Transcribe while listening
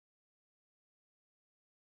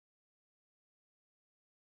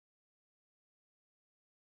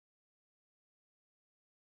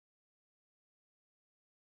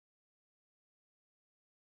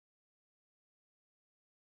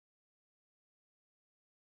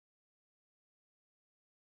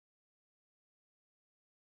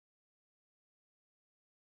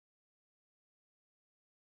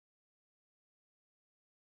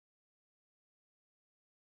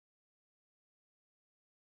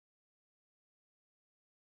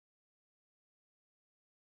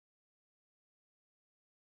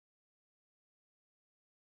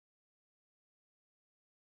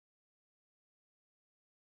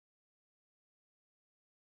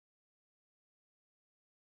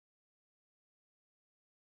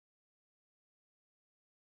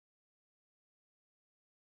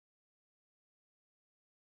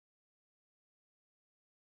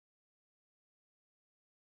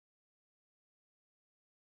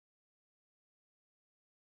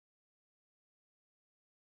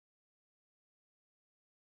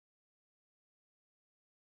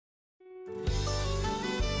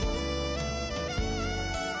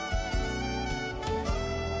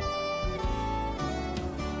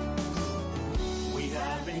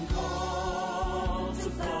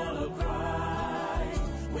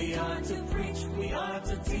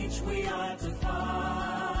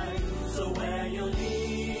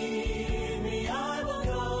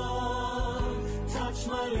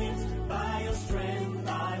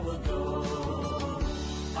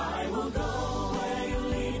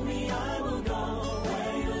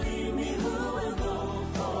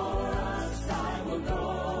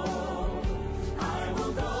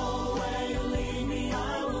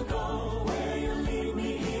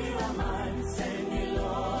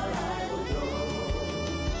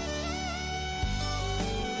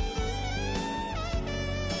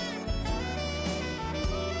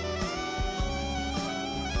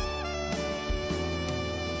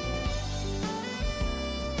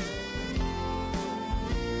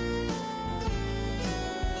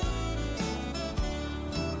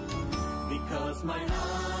Because my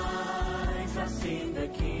eyes have seen the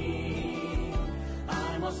King,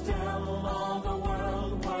 I must tell all the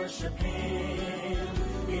world, worship Him.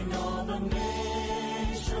 In all the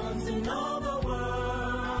nations, in all the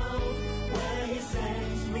world, where He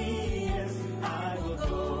sends me, yes, I will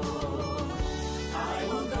go. I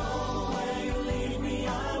will go where You lead me,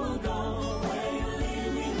 I will go where You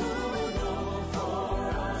lead me. Who will go for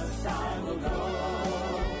us? I will go.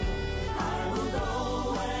 I will go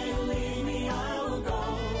where You lead me, I will go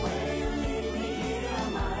where You lead me. Here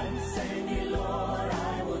am I, send me, Lord,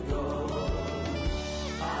 I will go.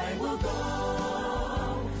 I will go.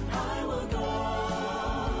 I will go.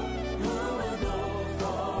 Who will go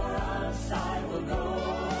for us? I will go.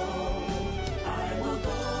 I will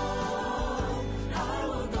go. I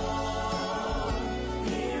will go.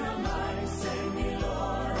 Here am I, send me,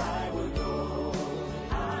 Lord, I will go.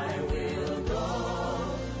 I will go.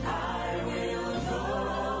 I will go.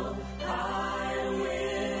 I will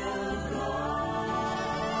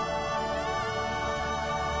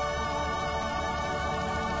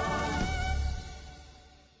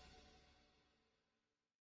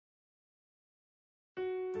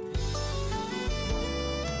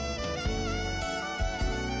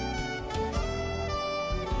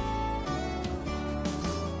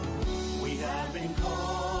We have been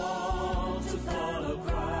called to follow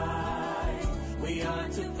Christ. We are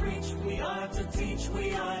to preach, we are to teach,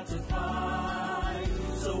 we are to fight.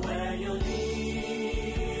 So where You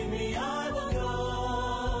lead me, I will go.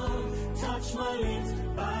 Touch my lips,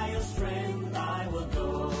 by Your strength I will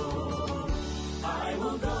go. I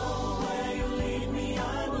will go where You lead me,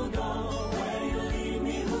 I will go where You lead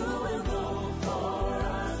me. Who will go for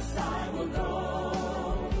us? I will go.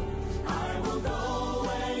 I will go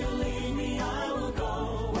where You lead me, I will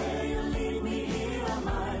go where You lead me. Here am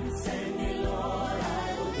I, send me, Lord,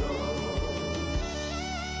 I will go.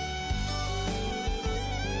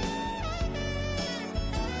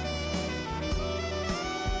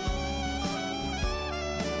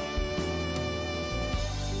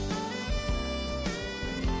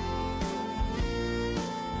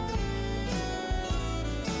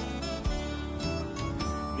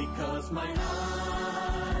 Because my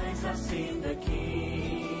eyes have seen the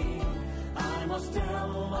King, I must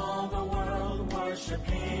tell all the world, worship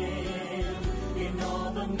Him. In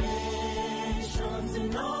all the nations,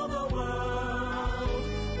 in all the world,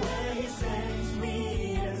 where He sends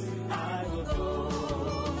me, yes, I will go.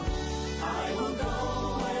 I will go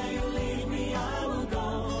where You lead me, I will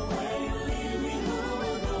go where You lead me. Who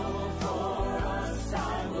will go for us?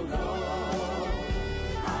 I will go.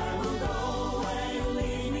 I will go where You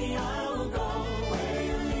lead me, I will go where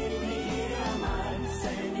You lead me. Here am I,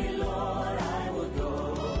 send me, Lord, I will go.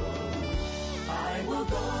 I will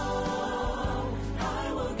go.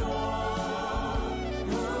 I will go.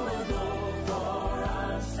 Who will go for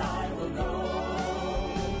us? I will go.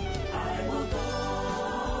 I will go.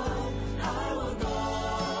 I will go.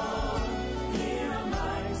 Here am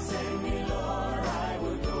I, send me, Lord, I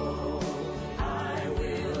will go. I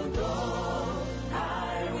will go. I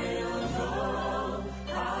will go.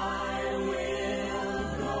 I will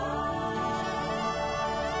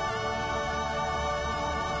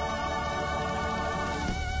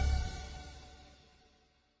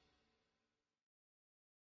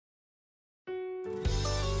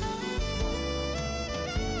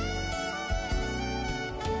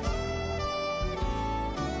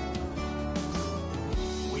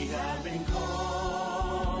We have been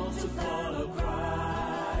called to follow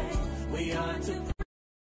Christ. We are to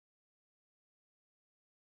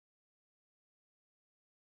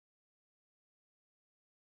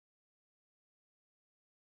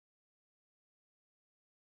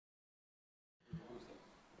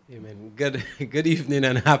Amen. Good evening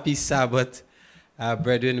and happy Sabbath,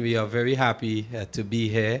 brethren. We are very happy to be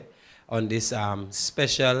here on this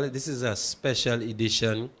special. This is a special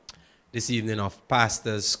edition this evening of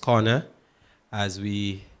Pastor's Corner, as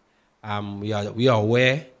we are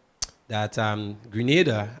aware that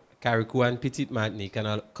Grenada, Carriacou, and Petite Martinique, and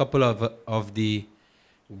a couple of the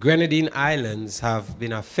Grenadine islands have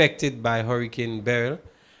been affected by Hurricane Beryl,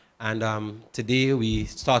 and today we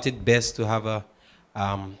thought it best to have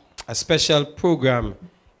a special program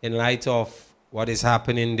in light of what is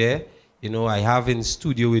happening there. You know, I have in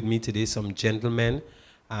studio with me today some gentlemen.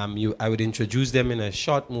 I would introduce them in a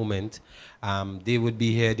short moment. They would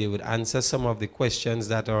be here. They would answer some of the questions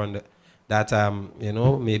that are on you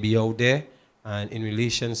know, maybe out there, and in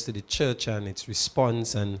relations to the church and its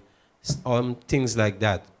response and things like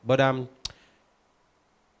that. But you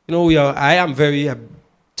know, I am very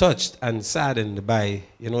touched and saddened by,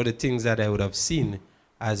 you know, the things that I would have seen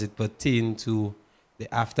as it pertained to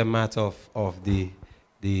the aftermath of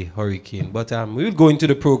the hurricane. But we will go into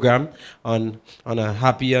the program on a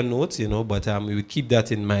happier note, you know, but we will keep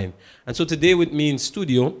that in mind. And so today with me in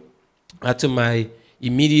studio, to my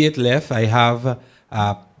immediate left, I have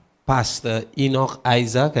Pastor Enoch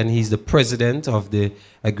Isaac, and he's the president of the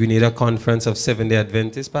Grenada Conference of Seventh-day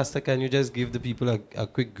Adventists. Pastor, can you just give the people a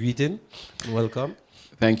quick greeting? Welcome.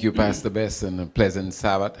 Thank you, Pastor Bess, and a pleasant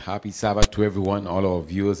Sabbath. Happy Sabbath to everyone, all our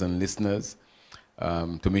viewers and listeners.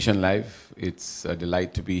 To Mission Life, it's a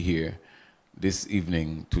delight to be here this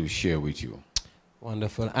evening to share with you.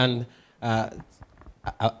 Wonderful. And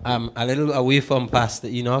a little away from Pastor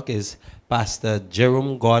Enoch is Pastor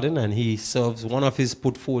Jerome Gordon, and he serves, one of his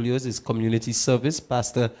portfolios is community service.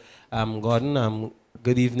 Pastor Gordon,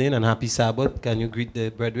 good evening and happy Sabbath. Can you greet the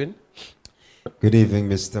brethren? Good evening,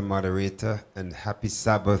 Mr. Moderator, and happy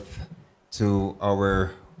Sabbath to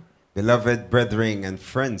our beloved brethren and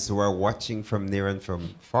friends who are watching from near and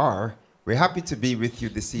from far. We're happy to be with you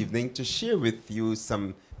this evening to share with you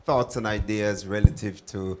some thoughts and ideas relative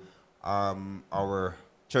to our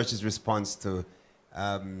church's response to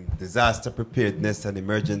disaster preparedness and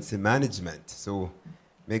emergency management. So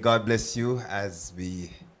may God bless you as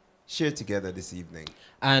we share together this evening.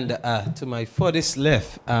 And to my furthest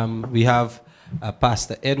left, we have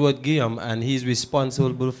Pastor Edward Guillaume, and he's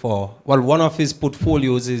responsible for, well, one of his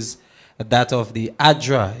portfolios is that of the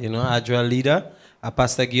ADRA, you know, ADRA leader.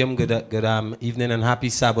 Pastor Guillaume, good evening and happy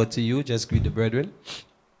Sabbath to you. Just greet the brethren.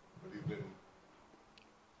 Good evening.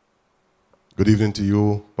 Good evening to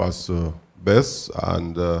you, Pastor Bess,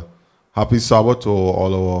 and happy Sabbath to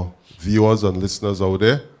all our viewers and listeners out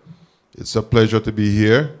there. It's a pleasure to be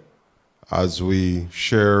here as we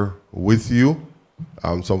share with you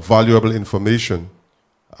some valuable information,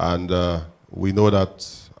 and we know that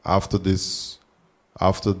after this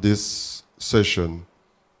session,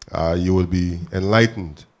 you will be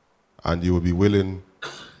enlightened and you will be willing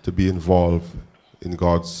to be involved in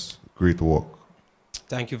God's great work.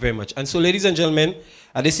 Thank you very much. And so, ladies and gentlemen,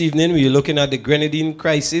 this evening we are looking at the Grenadine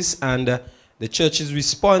crisis and the church's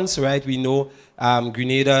response, right? We know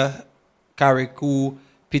Grenada, Carriacou,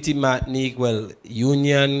 Petit Martinique, well,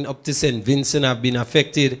 Union up to St. Vincent have been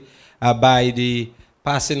affected by the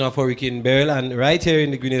passing of Hurricane Beryl. And right here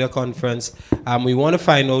in the Grenada Conference, we want to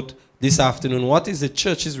find out this afternoon what is the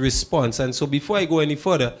church's response. And so before I go any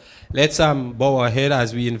further, let's bow our head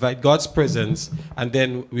as we invite God's presence, and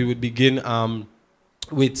then we would begin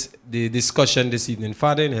with the discussion this evening.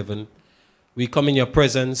 Father in heaven, we come in your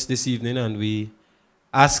presence this evening, and we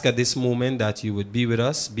ask at this moment that you would be with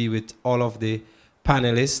us, be with all of the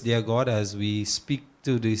panelists, dear God, as we speak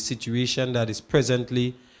to the situation that is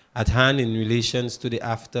presently at hand in relations to the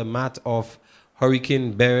aftermath of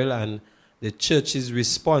Hurricane Beryl and the church's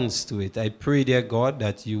response to it. I pray, dear God,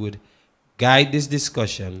 that you would guide this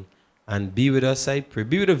discussion and be with us, I pray.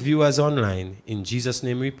 Be with the viewers online. In Jesus'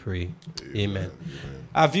 name we pray. Amen.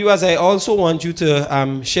 Viewers, I also want you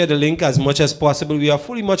to share the link as much as possible. We are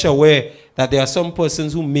fully much aware that there are some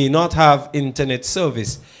persons who may not have internet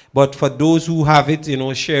service. But for those who have it, you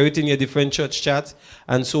know, share it in your different church chats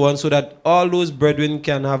and so on, so that all those brethren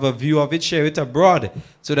can have a view of it. Share it abroad,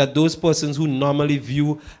 so that those persons who normally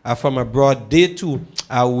view from abroad, they too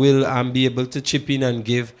will be able to chip in and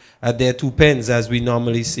give their 2 pence, as we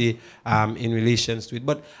normally say, in relations to it.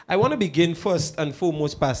 But I want to begin first and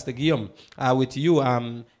foremost, Pastor Guillaume, with you.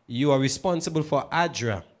 You are responsible for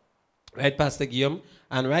ADRA, right, Pastor Guillaume?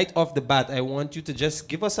 And right off the bat, I want you to just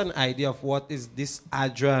give us an idea of what is this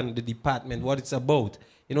ADRA and the department, what it's about.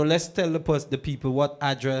 You know, let's tell the people what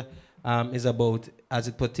ADRA is about as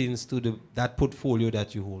it pertains to that portfolio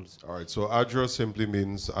that you hold. All right, so ADRA simply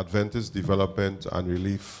means Adventist Development and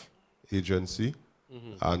Relief Agency.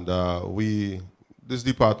 And this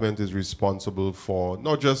department is responsible for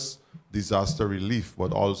not just disaster relief,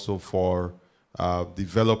 but also for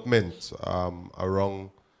development around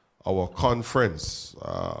our conference,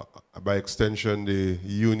 by extension, the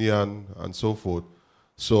union, and so forth.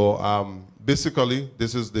 So basically,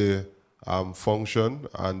 this is the function.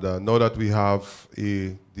 And now that we have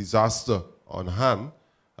a disaster on hand,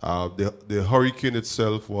 the hurricane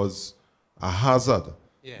itself was a hazard.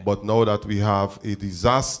 Yeah. But now that we have a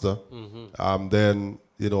disaster, then,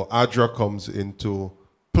 you know, ADRA comes into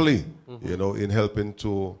play, you know, in helping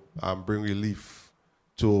to bring relief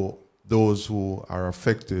to those who are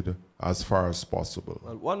affected as far as possible.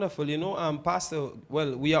 Well, wonderful. You know, Pastor,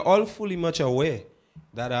 well, we are all fully much aware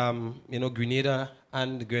that, you know, Grenada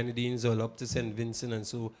and the Grenadines are up to St. Vincent, and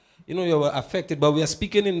so, you know, you were affected, but we are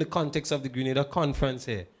speaking in the context of the Grenada Conference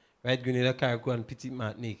here, right? Grenada, Carriacou, and Petit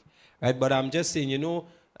Martinique, right? But I'm just saying, you know,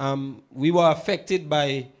 we were affected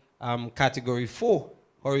by Category 4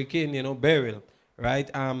 hurricane, Beryl, right?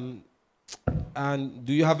 And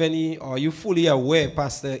do you have any, or are you fully aware,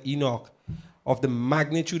 Pastor Enoch, of the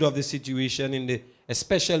magnitude of the situation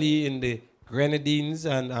especially in the Grenadines,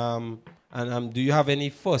 and do you have any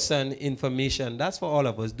first-hand information? That's for all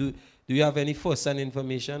of us. Do you have any first-hand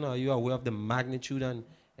information? Are you aware of the magnitude and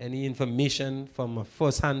any information from a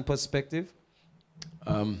first-hand perspective?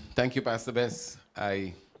 Thank you, Pastor Bess.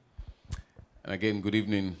 And again, good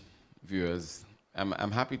evening, viewers.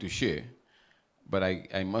 I'm happy to share, but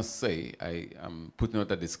I must say I am putting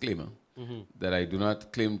out a disclaimer that I do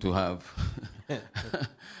not claim to have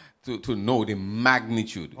to know the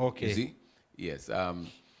magnitude. Okay. You see? Yes.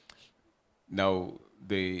 Now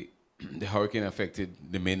the hurricane affected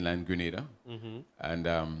the mainland Grenada, and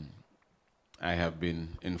I have been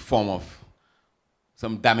informed of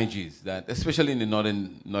some damages that, especially in the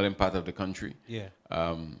northern part of the country. Yeah.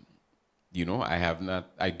 I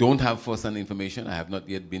don't have first-hand information. I have not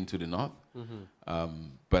yet been to the north,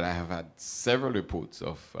 but I have had several reports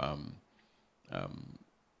of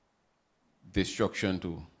destruction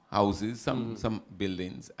to houses, some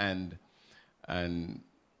buildings, and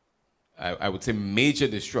I would say major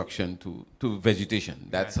destruction to vegetation.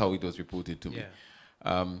 That's how it was reported to me.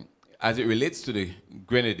 As it relates to the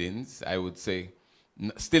Grenadines, I would say,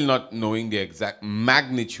 still not knowing the exact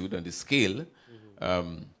magnitude and the scale,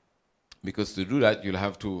 because to do that, you'll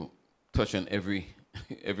have to touch on every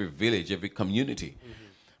village, every community.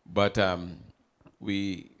 But I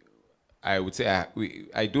would say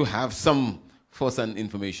I do have some first-hand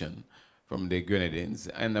information from the Grenadines.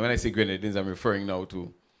 And when I say Grenadines, I'm referring now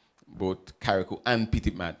to both Carriacou and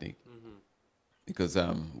Petit Martinique, because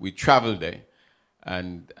we traveled there.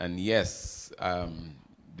 And yes,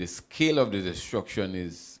 the scale of the destruction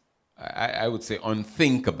is, I would say,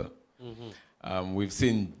 unthinkable. We've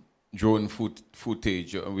seen drone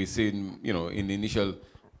footage. We've seen, in the initial,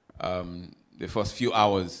 the first few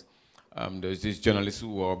hours, there's this journalist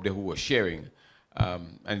who were up there who was sharing,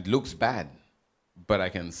 and it looks bad. But I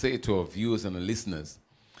can say to our viewers and the listeners,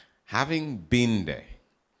 having been there,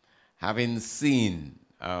 having seen,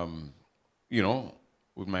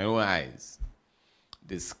 with my own eyes,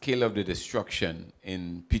 the scale of the destruction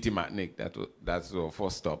in Petit Martinique, that's our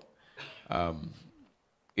first stop,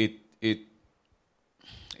 it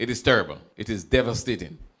is terrible. It is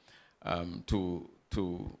devastating to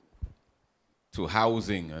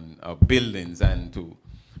housing and buildings, and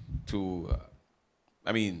to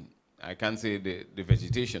I mean, I can't say the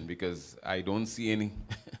vegetation, because I don't see any.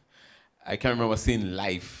 I can't remember seeing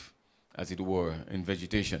life, as it were, in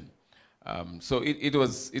vegetation. So it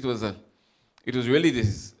was really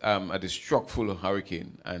this a destructive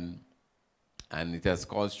hurricane, and it has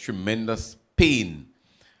caused tremendous pain.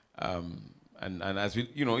 And as we,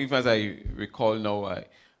 even as I recall now,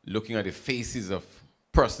 looking at the faces of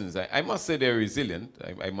persons, I must say they're resilient.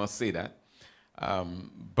 I must say that,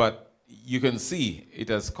 but you can see it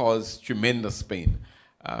has caused tremendous pain.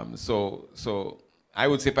 So I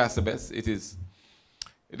would say, Pastor Bess, it is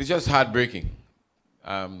just heartbreaking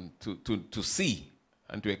to see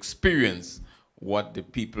and to experience what the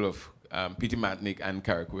people of Petit Martinique and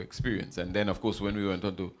Carriacou experience. And then, of course, when we went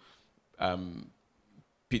on to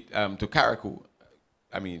Carriacou,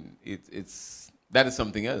 I mean, that is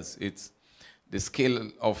something else. It's the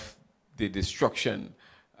scale of the destruction,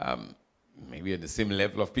 maybe at the same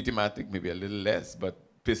level of Petit Martinique, maybe a little less, but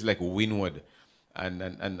places like Windward,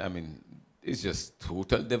 and I mean, it's just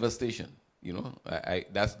total devastation.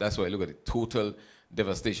 That's why I look at it. Total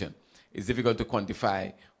devastation. It's difficult to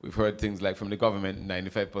quantify. We've heard things like from the government,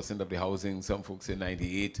 95% of the housing. Some folks say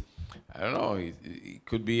 98. I don't know. It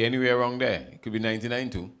could be anywhere around there. It could be 99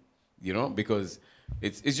 too. Because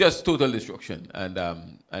it's just total destruction, and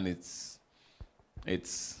it's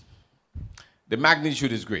the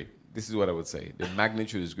magnitude is great. This is what I would say. The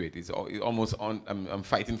magnitude is great. It's almost on. I'm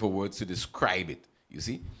fighting for words to describe it. You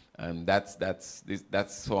see, and that's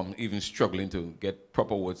how I'm even struggling to get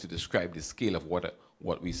proper words to describe the scale of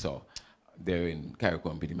what we saw there in Carriacou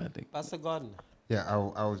and Petit Martinique. Pastor Gordon. Yeah,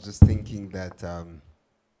 I was just thinking that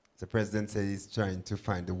the president said he's trying to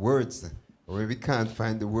find the words. When we can't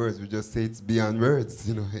find the words, we just say it's beyond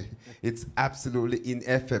words. It's absolutely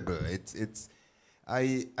ineffable.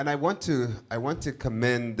 I want to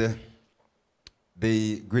commend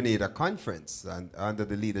the Grenada conference, and under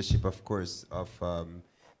the leadership, of course, of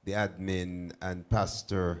the admin and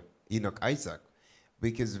Pastor Enoch Isaac,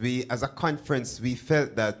 because we, as a conference, we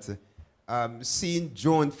felt that seeing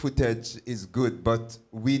drone footage is good, but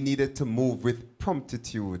we needed to move with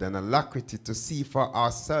promptitude and alacrity to see for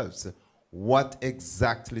ourselves what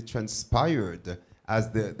exactly transpired as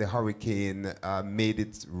the hurricane made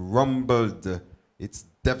its rumbled, its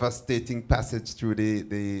devastating passage through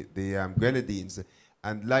the Grenadines.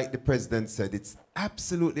 And like the president said, it's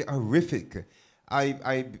absolutely horrific.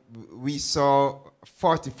 We saw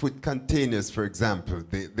 40-foot containers, for example,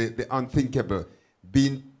 the unthinkable,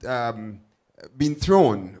 being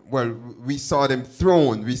thrown. Well, we saw them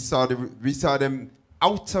thrown. We saw them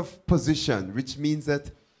out of position, which means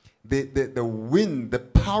that the wind, the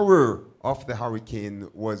power of the hurricane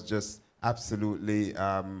was just absolutely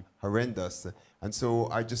horrendous. And so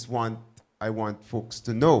I want folks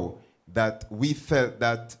to know that we felt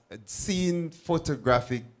that seeing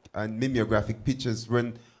photographic and mimeographic pictures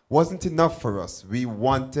wasn't enough for us. We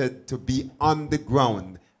wanted to be on the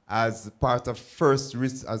ground as part of first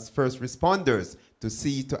responders to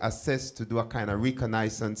see, to assess, to do a kind of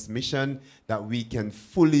reconnaissance mission that we can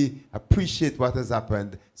fully appreciate what has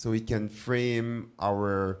happened so we can frame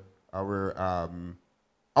our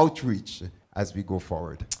outreach as we go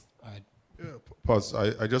forward. Yeah, Paz,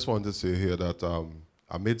 I just want to say here that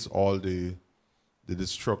amidst all the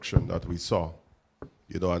destruction that we saw,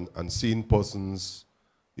 and seeing persons,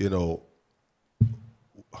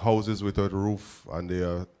 houses without a roof, and they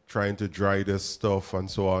are trying to dry their stuff and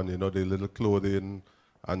so on, their little clothing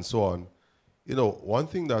and so on. One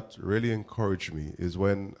thing that really encouraged me is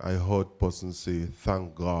when I heard persons say,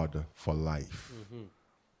 thank God for life. Mm-hmm.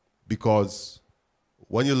 Because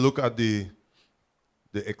when you look at the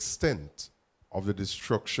extent of the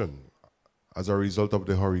destruction as a result of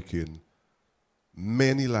the hurricane,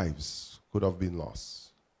 many lives could have been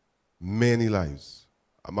lost. Many lives.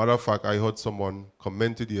 A matter of fact, I heard someone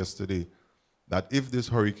commented yesterday that if this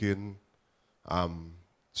hurricane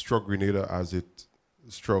struck Grenada as it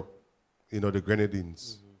struck, the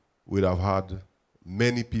Grenadines, we'd have had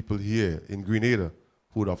many people here in Grenada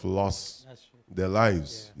who would have lost their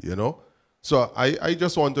lives, So I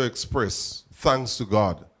just want to express thanks to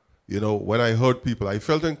God. When I heard people, I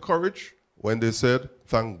felt encouraged when they said,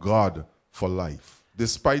 thank God for life.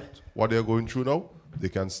 Despite what they're going through now, they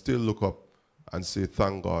can still look up and say,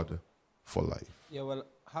 thank God for life. Yeah, well,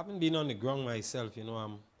 having been on the ground myself,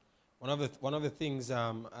 one of the things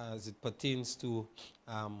as it pertains to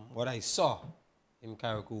what I saw in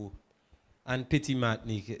Carriacou and Petit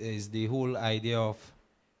Martinique is the whole idea of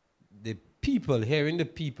the people, hearing the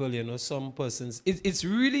people, some persons. It's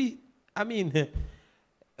really,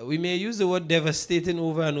 we may use the word devastating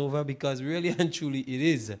over and over because really and truly it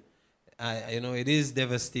is. It is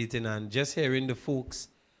devastating, and just hearing the folks,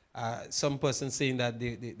 some persons saying that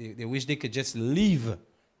they wish they could just leave,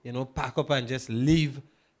 pack up and just leave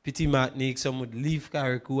Petit Martinique. Some would leave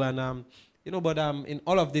Carriacou, and but in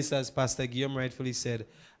all of this, as Pastor Guillaume rightfully said,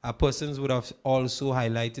 persons would have also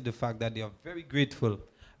highlighted the fact that they are very grateful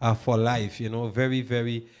for life. Very,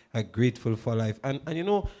 very grateful for life, and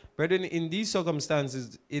brethren, in these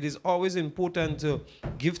circumstances, it is always important to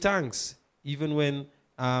give thanks, even when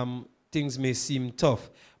things may seem tough.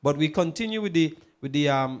 But we continue with the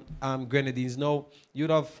Grenadines. Now, you'd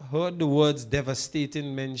have heard the words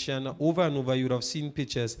devastating mentioned over and over. You'd have seen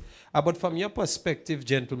pictures. But from your perspective,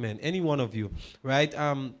 gentlemen, any one of you, right?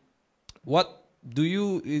 What do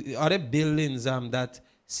you, are there buildings that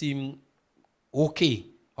seem okay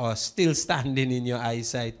or still standing in your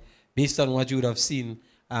eyesight based on what you would have seen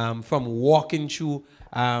from walking through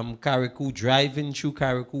Carriacou, driving through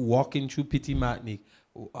Carriacou, walking through Petit Martinique?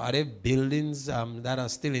 Are there buildings that are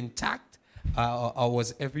still intact? Or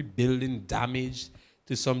was every building damaged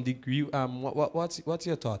to some degree? What's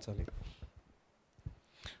your thoughts on it?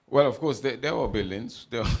 Well, of course, there were buildings.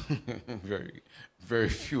 There were very, very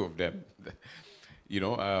few of them.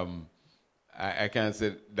 I can't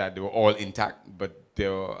say that they were all intact, but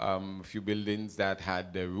there were a few buildings that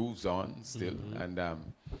had their roofs on still. Mm-hmm.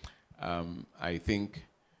 And I think,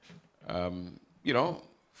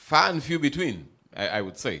 far and few between, I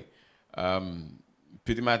would say.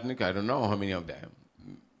 Petit Martinique, I don't know how many of them.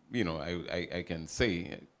 I can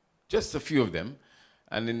say just a few of them.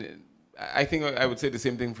 And I think I would say the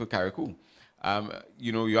same thing for Carriacou.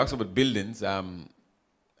 You asked about buildings, and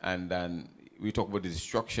then we talk about the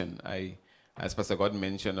destruction. As Pastor God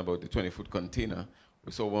mentioned about the 20-foot container,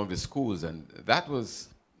 we saw one of the schools, and that was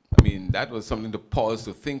something to pause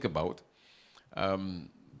to think about.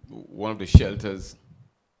 One of the shelters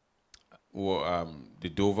were the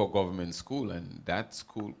Dover Government School, and that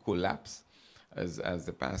school collapsed. As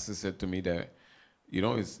the pastor said to me, that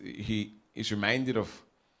he's reminded of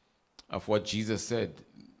what Jesus said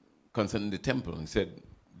concerning the temple. He said,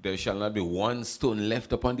 "There shall not be one stone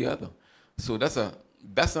left upon the other." So that's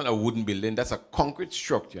not a wooden building. That's a concrete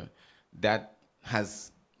structure that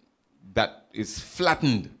is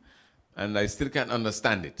flattened and I still can't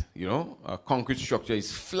understand it. You know, a concrete structure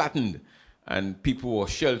is flattened, and people were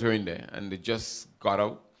sheltering there, and they just got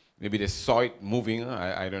out. Maybe they saw it moving,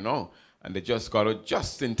 I don't know, and they just got out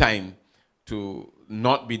just in time to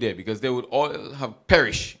not be there, because they would all have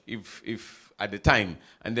perished if at the time.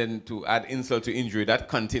 And then to add insult to injury, that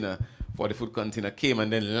container, 40-foot container, came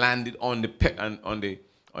and then landed on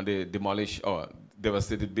the demolished or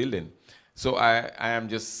devastated building. So I am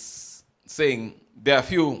just saying there are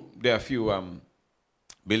a few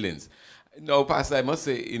buildings. Now, Pastor, I must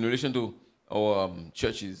say, in relation to our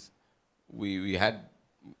churches, we had,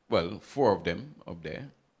 well, 4 of them up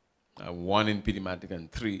there, 1 in Pidimatic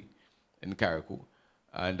and 3 in Carriacou,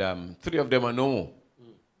 and 3 of them are no more.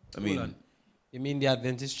 I mean, you mean the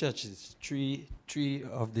Adventist churches? Three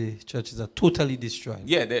of the churches are totally destroyed.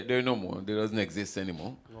 Yeah, they're no more. They doesn't exist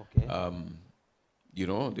anymore. Okay. You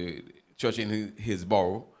know, the church in his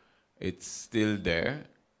borough, it's still there,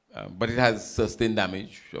 but it has sustained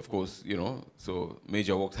damage, of course, you know, so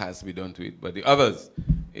major work has to be done to it. But the others,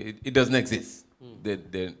 it doesn't exist. They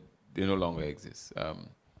no longer exist.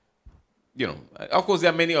 You know, of course,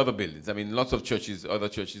 there are many other buildings. I mean, lots of churches, other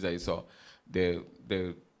churches I saw,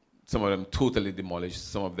 some of them totally demolished.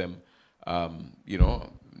 Some of them, you know,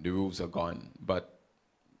 the roofs are gone. But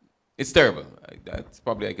it's terrible. That's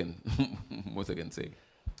probably most I can say.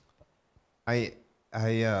 I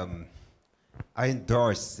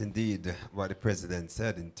endorse indeed what the president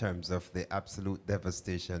said in terms of the absolute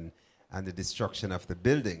devastation and the destruction of the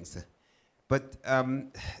buildings. But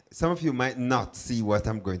some of you might not see what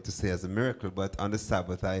I'm going to say as a miracle, but on the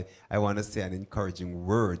Sabbath, I want to say an encouraging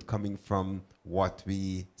word coming from what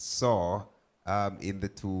we saw in the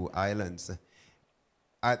 2 islands.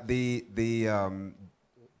 At the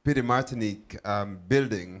Pidi Martinique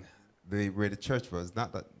building, where the church was,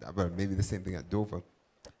 not that, well, maybe the same thing at Dover,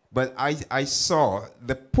 but I saw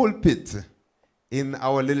the pulpit in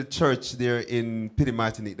our little church there in Pidi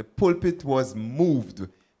Martinique. The pulpit was moved.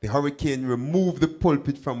 The hurricane removed the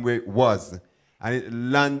pulpit from where it was, and it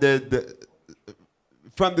landed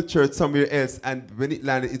from the church somewhere else. And when it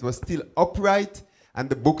landed, it was still upright, and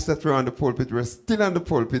the books that were on the pulpit were still on the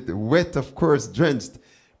pulpit, wet, of course, drenched,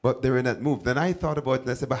 but they were not moved. Then I thought about it, and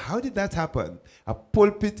I said, but how did that happen? A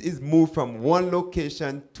pulpit is moved from one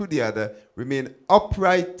location to the other, remain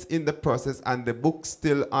upright in the process, and the books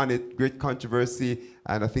still on it, Great Controversy,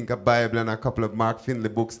 and I think a Bible and a couple of Mark Finley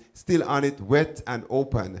books, still on it, wet and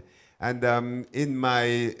open. And in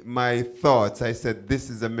my thoughts, I said, this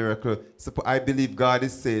is a miracle. So I believe God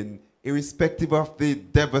is saying, irrespective of the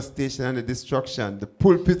devastation and the destruction, the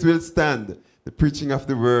pulpit will stand. The preaching of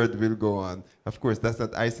the word will go on. Of course, that's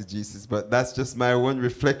not eisegesis, but that's just my own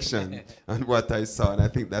reflection on what I saw, and I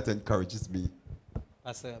think that encourages me.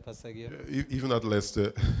 Pastor Gio? Even at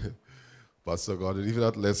Leicester, Pastor Gordon, even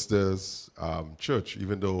at Leicester's church,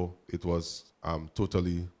 even though it was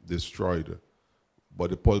totally destroyed,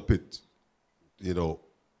 but the pulpit, you know,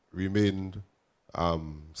 remained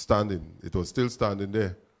standing. It was still standing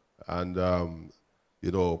there. And,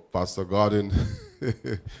 you know, Pastor Gordon,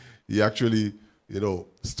 he actually, you know,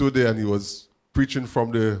 stood there and he was preaching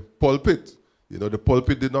from the pulpit. You know, the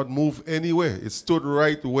pulpit did not move anywhere. It stood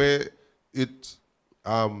right where it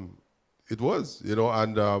was, you know,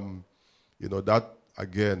 and, you know, that,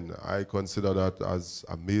 again, I consider that as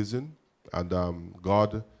amazing. And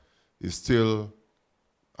God is still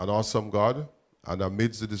an awesome God. And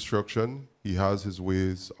amidst the destruction, he has his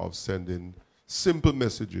ways of sending simple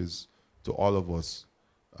messages to all of us,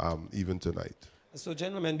 even tonight. So,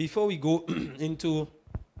 gentlemen, before we go into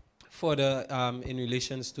further in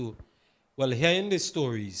relations to, well, hearing the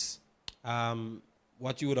stories,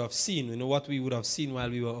 what you would have seen, you know, what we would have seen while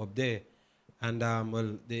we were up there, and,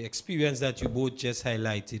 well, the experience that you both just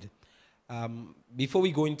highlighted. Before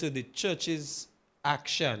we go into the church's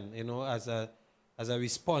action, you know, as a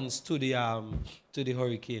response to the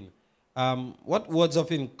hurricane, what words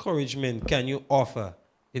of encouragement can you offer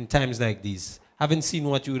in times like these? Having seen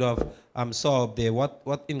what you would have saw up there,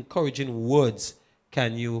 what encouraging words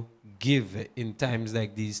can you give in times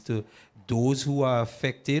like these to those who are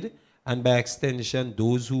affected, and by extension,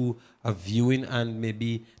 those who are viewing, and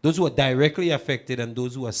maybe those who are directly affected and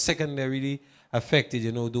those who are secondarily affected,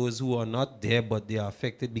 you know, those who are not there but they are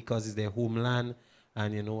affected because it's their homeland,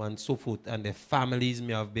 and, you know, and so forth, and their families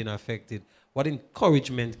may have been affected. What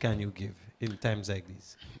encouragement can you give in times like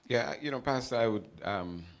these? Yeah, you know, Pastor, I would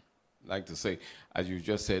like to say, as you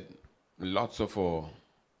just said, lots of our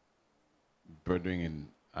brethren in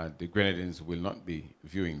the Grenadines will not be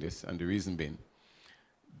viewing this, and the reason being,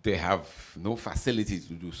 they have no facilities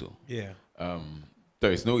to do so. Yeah.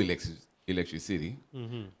 There is no electricity,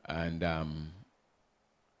 and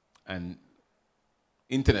and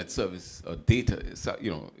internet service or data,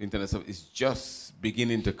 internet service is just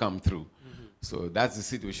beginning to come through. So that's the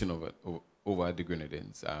situation over at the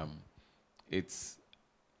Grenadines. It's,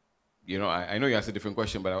 I know you asked a different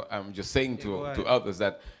question, but I'm just saying to others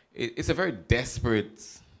that it's a very desperate,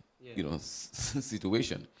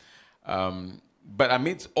 situation. But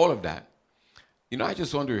amidst all of that, I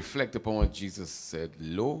just want to reflect upon what Jesus said,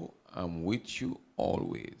 "Lo, I'm with you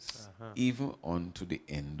always, even unto the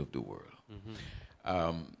end of the world."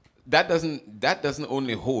 That doesn't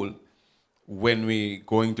only hold when we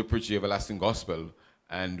going to preach the everlasting gospel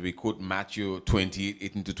and we quote Matthew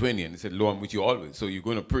 28:18-20, and he said, "Lo, I'm with you always." So you're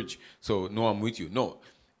going to preach, so no, I'm with you. No,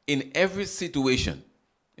 in every situation.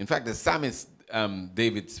 In fact, the psalmist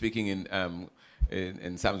David, speaking in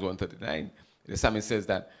Psalms 139, the psalmist says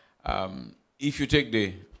that if you take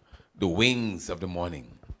the wings of the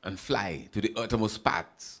morning and fly to the uttermost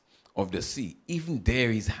parts of the sea, even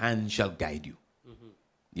there his hand shall guide you.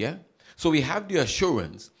 Yeah? So we have the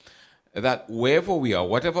assurance that wherever we are,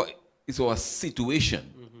 whatever is our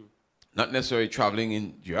situation, not necessarily traveling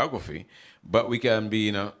in geography, but we can be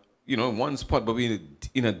in a, one spot, but we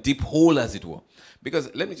in a deep hole, as it were.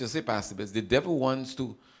 Because let me just say, Pastor Bess, the devil wants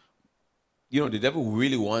to, the devil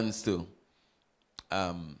really wants to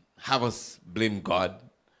have us blame God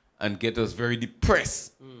and get us very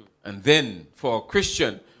depressed. And then for a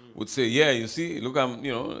Christian would say, yeah, you see, look,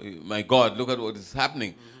 my God, look at what is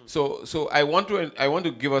happening. So I want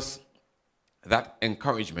to give us that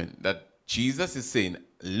encouragement that Jesus is saying,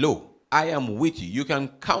 "Lo, I am with you. You can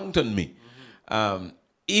count on me."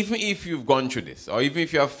 Even if you've gone through this, or even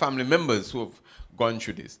if you have family members who have gone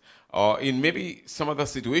through this, or in maybe some other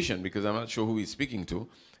situation, because I'm not sure who he's speaking to,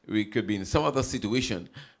 we could be in some other situation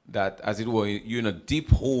that, as it were, you're in a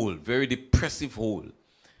deep hole, very depressive hole.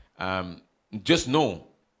 Just know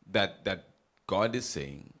that God is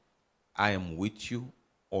saying, "I am with you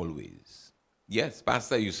always." Yes,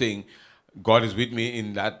 Pastor, you're saying God is with me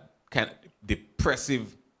in that kind of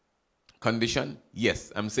depressive condition. Yes,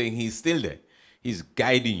 I'm saying he's still there. He's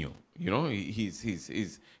guiding you.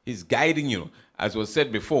 He's guiding you. As was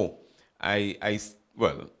said before, I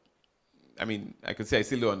could say I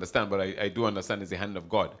still don't understand, but I do understand it's the hand of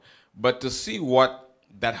God. But to see what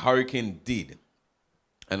that hurricane did,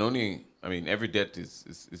 and every death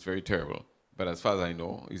is very terrible. But as far as I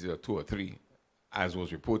know, is it 2 or 3, as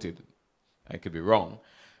was reported? I could be wrong.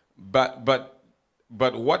 But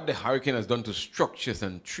what the hurricane has done to structures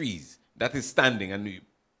and trees that is standing, and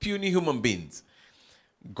puny human beings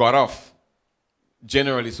got off,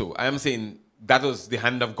 generally so. I am saying that was the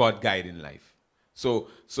hand of God guiding life. So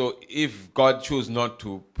if God chose not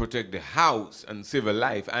to protect the house and save a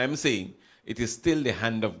life, I am saying it is still the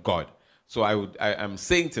hand of God. So I'm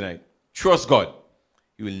saying tonight, trust God.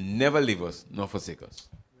 He will never leave us nor forsake us.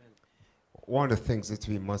 One of the things that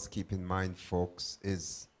we must keep in mind, folks,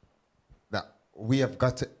 is that we have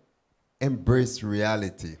got to embrace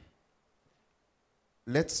reality.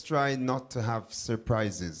 Let's try not to have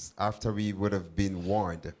surprises after we would have been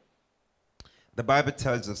warned. The Bible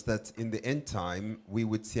tells us that in the end time, we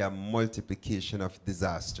would see a multiplication of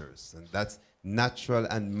disasters, and that's natural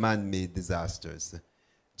and man-made disasters.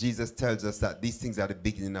 Jesus tells us that these things are the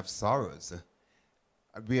beginning of sorrows.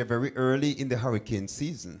 We are very early in the hurricane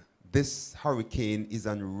season. This hurricane is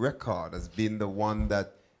on record as being the one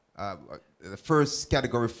that the first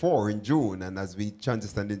category 4 in June, and as we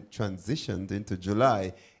transitioned into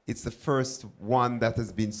July, it's the first one that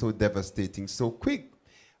has been so devastating so quick.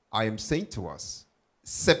 I am saying to us,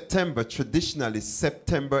 traditionally,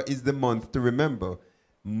 September is the month to remember.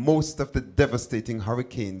 Most of the devastating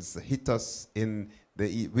hurricanes hit us in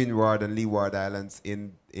the Windward and Leeward Islands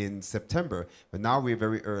in September, but now we're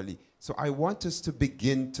very early. So I want us to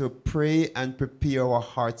begin to pray and prepare our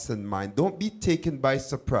hearts and mind. Don't be taken by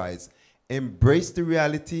surprise. Embrace the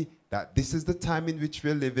reality that this is the time in which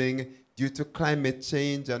we're living. Due to climate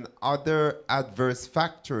change and other adverse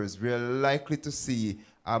factors, we're likely to see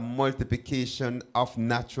a multiplication of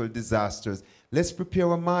natural disasters. Let's prepare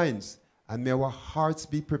our minds, and may our hearts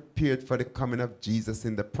be prepared for the coming of Jesus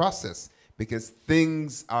in the process, because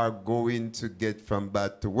things are going to get from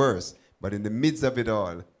bad to worse. But in the midst of it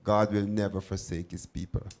all, God will never forsake his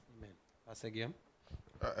people. Amen. Pastor Guillaume?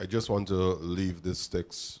 I just want to leave this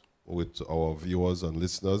text with our viewers and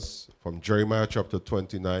listeners from Jeremiah chapter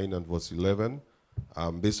 29 and verse 11.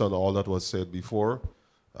 Based on all that was said before,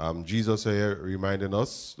 Jesus here reminding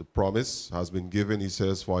us the promise has been given. He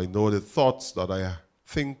says, "For I know the thoughts that I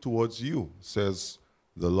think towards you, says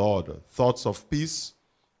the Lord, thoughts of peace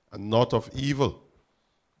and not of evil,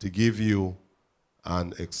 to give you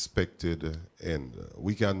an expected end."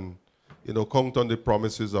 We can count on the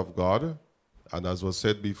promises of God. And as was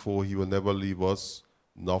said before, he will never leave us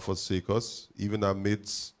nor forsake us, even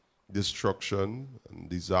amidst destruction and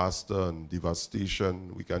disaster and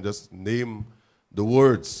devastation. We can just name the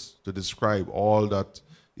words to describe all that,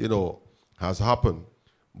 has happened.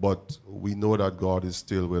 But we know that God is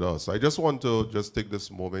still with us. I just want to just take this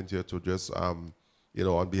moment here to just, on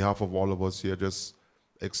behalf of all of us here, just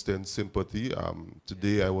extend sympathy.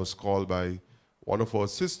 Today I was called by one of our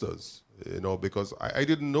sisters, because I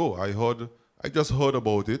didn't know. I just heard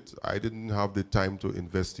about it. I didn't have the time to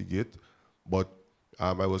investigate. But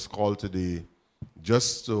I was called today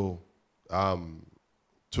just to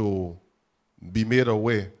be made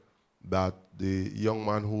aware that the young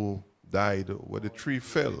man who died where the tree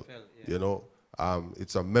fell,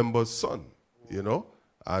 it's a member's son,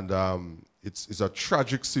 and it's a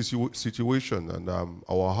tragic situation, and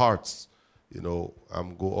our hearts, go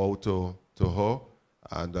out to her,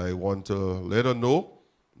 and I want to let her know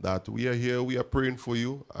that we are here, we are praying for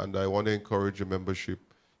you, and I want to encourage the membership,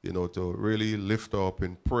 to really lift her up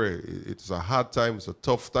in prayer. It's a hard time, it's a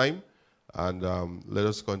tough time, and let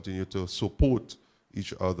us continue to support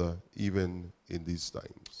each other even in these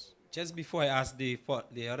times. Just before I ask the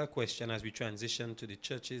other question, as we transition to the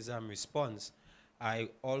church's response, I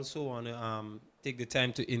also want to take the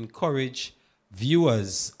time to encourage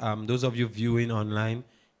viewers, those of you viewing online,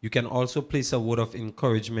 you can also place a word of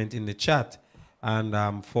encouragement in the chat.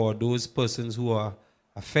 And for those persons who are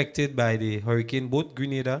affected by the hurricane, both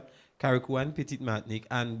Grenada, Carriacou, and Petite Martinique,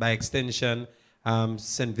 and by extension,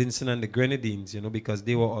 St. Vincent and the Grenadines, because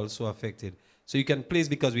they were also affected. So you can place,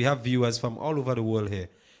 because we have viewers from all over the world here,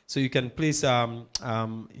 so you can place your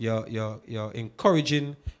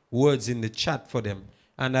encouraging words in the chat for them.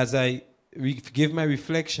 And as I give my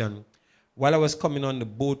reflection, while I was coming down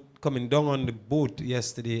on the boat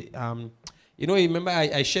yesterday, remember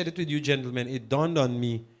I shared it with you gentlemen, it dawned on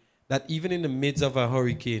me that even in the midst of a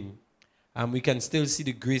hurricane, we can still see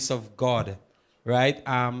the grace of God, right?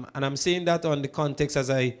 And I'm saying that on the context as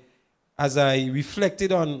I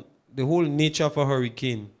reflected on the whole nature of a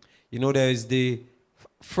hurricane. There is the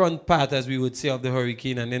front part, as we would say, of the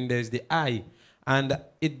hurricane, and then there's the eye. And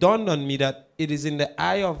it dawned on me that it is in the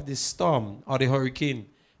eye of the storm or the hurricane,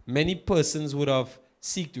 many persons would have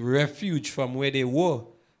sought refuge from where they were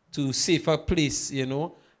to safer place,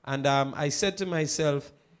 And I said to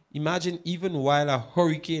myself, imagine even while a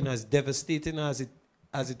hurricane as devastating as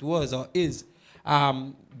it was or is,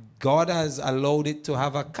 God has allowed it to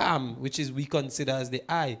have a calm, which is we consider as the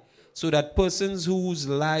eye, so that persons whose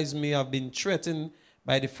lives may have been threatened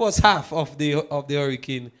by the first half of the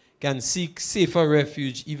hurricane can seek safer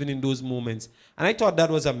refuge even in those moments. And I thought that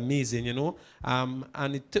was amazing,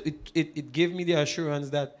 and it gave me the assurance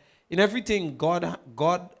that in everything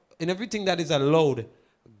in everything that is allowed,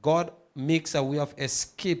 God makes a way of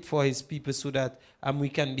escape for his people so that we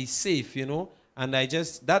can be safe, And I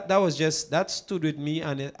just, that stood with me,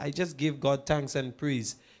 and I just gave God thanks and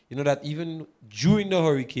praise, that even during the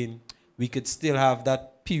hurricane, we could still have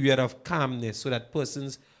that period of calmness so that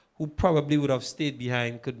persons who probably would have stayed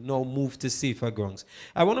behind could now move to safer grounds.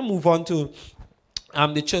 I want to move on to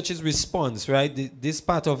the church's response, right? This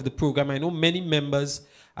part of the program. I know many members,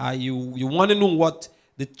 you want to know what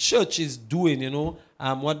the church is doing,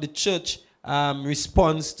 what the church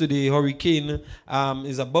response to the hurricane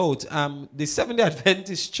is about. The Seventh-day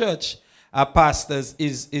Adventist Church pastors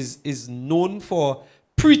is known for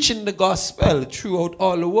preaching the gospel throughout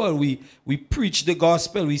all the world. We preach the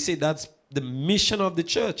gospel. We say that's the mission of the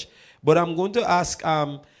church. But I'm going to ask,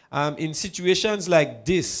 in situations like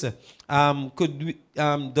this, does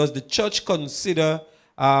the church consider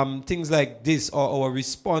things like this or a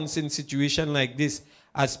response in situation like this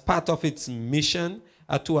as part of its mission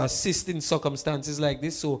to assist in circumstances like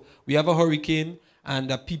this? So we have a hurricane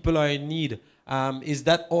and people are in need. Is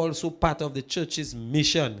that also part of the church's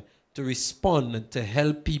mission to respond and to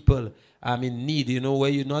help people in need? Where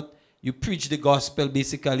you preach the gospel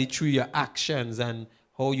basically through your actions and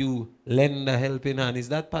how you lend a helping hand. Is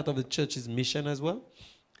that part of the church's mission as well?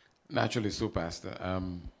 Naturally so, Pastor.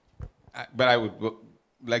 But I would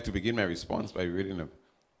like to begin my response by reading a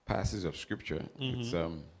passage of Scripture.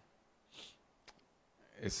 Mm-hmm.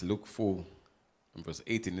 It's Luke 4, verse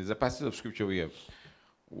 18. It's a passage of Scripture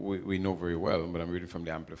we know very well, but I'm reading from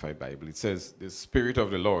the Amplified Bible. It says, the Spirit of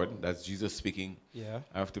the Lord, that's Jesus speaking,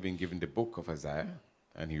 after being given the book of Isaiah,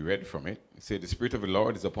 and he read from it. He said, the Spirit of the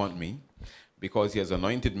Lord is upon me, because he has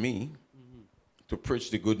anointed me to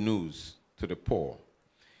preach the good news to the poor.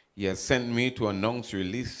 He has sent me to announce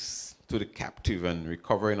release to the captive and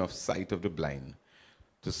recovering of sight of the blind,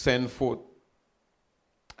 to send forth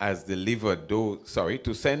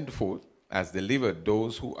has delivered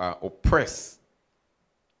those who are oppressed.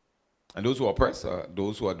 And those who are oppressed are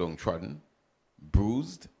those who are downtrodden,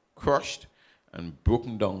 bruised, crushed, and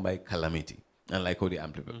broken down by calamity. And like how the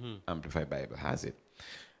Amplified Bible has it.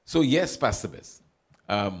 So yes, Pastor Bess.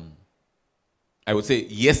 I would say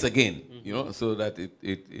yes again, you know, so that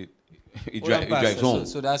it drives home.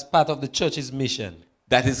 So that's part of the church's mission.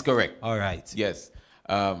 That is correct. All right. Yes.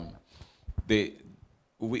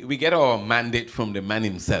 We get our mandate from the man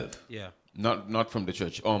himself. Yeah. Not from the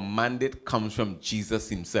church. Our mandate comes from Jesus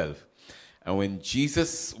himself. And when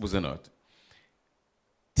Jesus was on earth,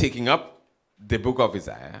 taking up the book of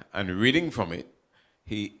Isaiah and reading from it,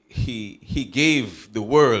 he gave the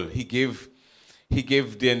world, he gave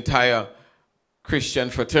the entire Christian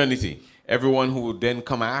fraternity, everyone who would then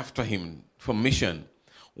come after him for mission,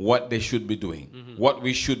 what they should be doing, what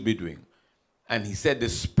we should be doing. And he said, the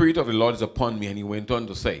Spirit of the Lord is upon me. And he went on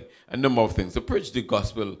to say a number of things, to preach the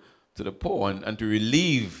gospel to the poor and to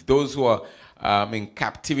relieve those who are in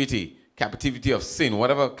captivity of sin,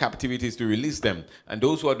 whatever captivity is, to release them. And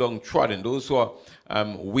those who are downtrodden, those who are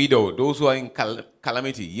widowed, those who are in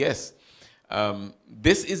calamity. Yes,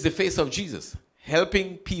 this is the face of Jesus,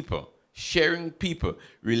 helping people, sharing people,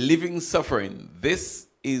 relieving suffering. This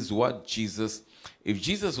is what Jesus, if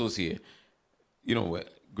Jesus was here, you know,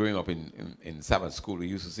 growing up in Sabbath school, we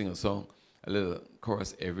used to sing a song, a little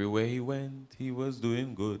chorus, everywhere he went, he was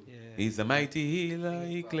doing good. Yeah. He's a mighty healer,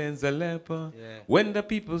 he cleansed the leper. Yeah. When the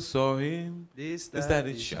people saw him, they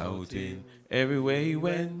started shouting. Everywhere he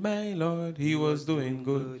went, my Lord, he was doing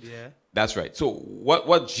good. Yeah. That's right. So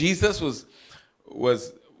what Jesus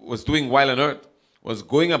was doing while on earth was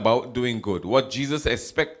going about doing good. What Jesus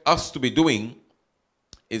expects us to be doing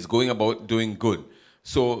is going about doing good.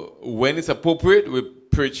 So when it's appropriate, we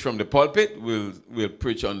preach from the pulpit, we'll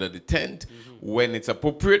preach under the tent. When it's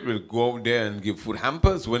appropriate, we'll go out there and give food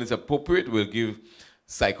hampers. When it's appropriate, we'll give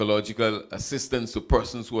psychological assistance to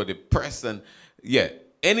persons who are depressed. And yeah,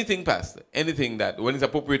 anything, Pastor, anything that, when it's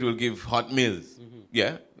appropriate, we'll give hot meals.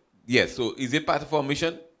 Yeah? Yes. So is it part of our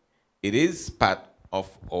mission? It is part of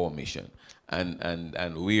our mission.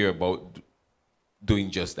 And we're about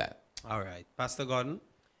doing just that. All right. Pastor Gordon?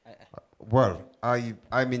 Well,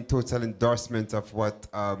 I'm in total endorsement of what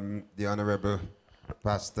the Honorable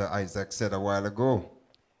Pastor Isaac said a while ago.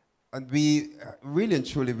 And we really and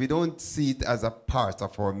truly, we don't see it as a part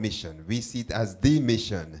of our mission. We see it as the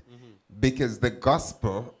mission because the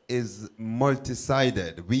gospel is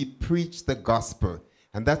multi-sided. We preach the gospel,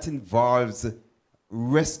 and that involves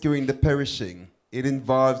rescuing the perishing. It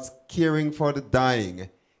involves caring for the dying.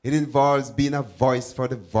 It involves being a voice for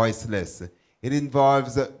the voiceless. It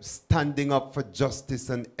involves standing up for justice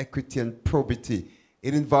and equity and probity.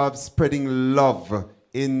 It involves spreading love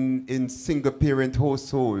in single-parent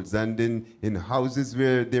households and in houses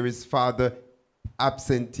where there is father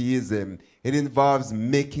absenteeism. It involves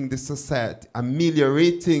making the society,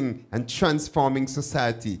 ameliorating and transforming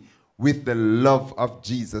society with the love of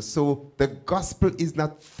Jesus. So the gospel is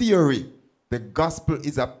not theory. The gospel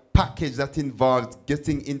is a package that involves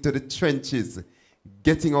getting into the trenches,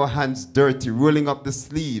 getting our hands dirty, rolling up the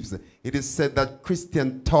sleeves. It is said that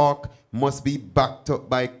Christian talk must be backed up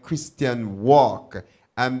by Christian walk.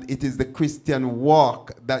 And it is the Christian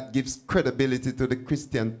walk that gives credibility to the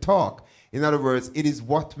Christian talk. In other words, it is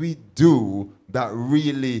what we do that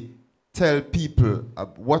really tell people,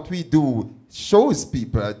 what we do shows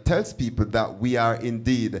people, tells people that we are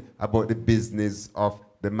indeed about the business of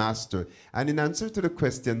the master. And in answer to the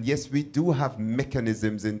question, yes, we do have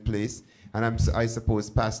mechanisms in place. And I suppose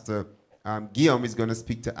Pastor Guillaume is going to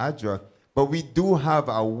speak to Adra. But we do have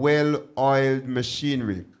a well-oiled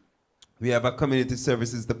machinery. We have a community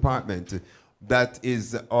services department that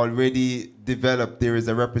is already developed. There is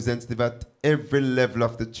a representative at every level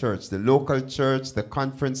of the church, the local church, the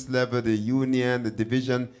conference level, the union, the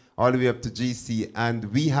division, all the way up to GC. And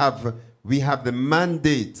we have the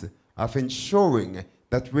mandate of ensuring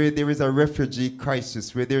that where there is a refugee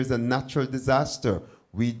crisis, where there is a natural disaster,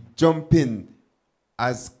 we jump in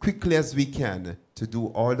as quickly as we can to do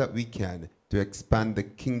all that we can to expand the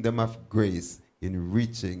kingdom of grace in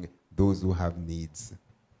reaching those who have needs.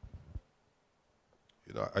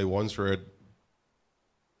 You know, I once read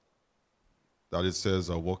that it says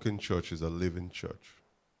a walking church is a living church.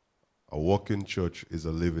 A walking church is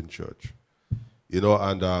a living church. You know,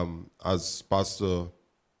 and as Pastor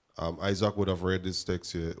Isaac would have read this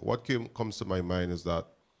text here, what comes to my mind is that,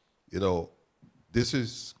 you know, this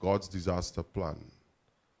is God's disaster plan.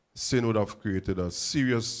 Sin would have created a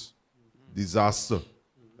serious disaster.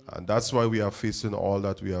 And that's why we are facing all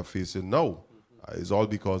that we are facing now. It's all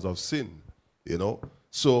because of sin, you know.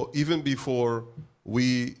 So even before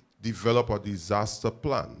we develop a disaster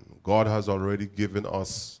plan. God has already given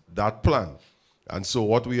us that plan. And so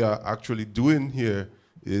what we are actually doing here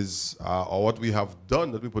is, or what we have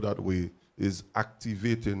done, let me put that way, is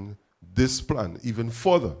activating this plan even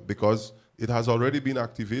further, because it has already been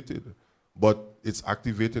activated, but it's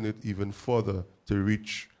activating it even further to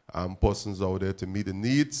reach persons out there to meet the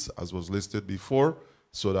needs, as was listed before,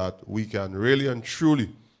 so that we can really and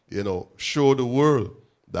truly, show the world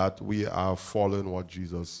that we are following what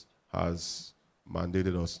Jesus has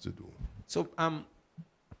mandated us to do. So,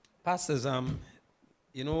 pastors,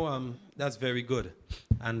 that's very good,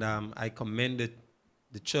 and I commend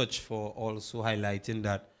the church for also highlighting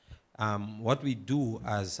that what we do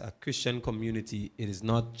as a Christian community, it is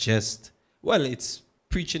not just, well, it's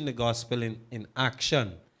preaching the gospel in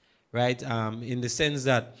action, right? In the sense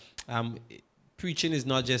that preaching is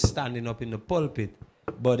not just standing up in the pulpit,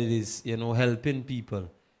 but it is, helping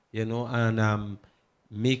people, and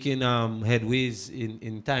making headways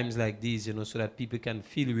in times like these, so that people can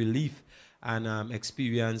feel relief and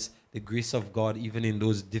experience the grace of God even in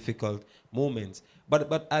those difficult moments.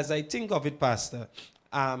 But as I think of it, Pastor,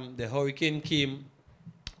 the hurricane came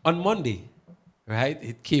on Monday, right?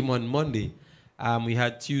 It came on Monday. We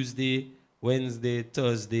had Tuesday, Wednesday,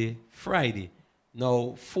 Thursday, Friday.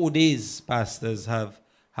 Now, 4 days, pastors, have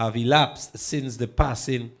elapsed since the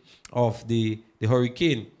passing of the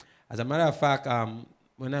hurricane. As a matter of fact,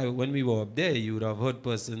 when we were up there, you would have heard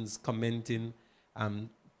persons commenting,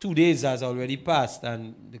 2 days has already passed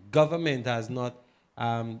and the government has not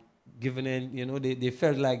given in, they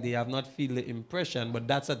felt like they have not feel the impression, but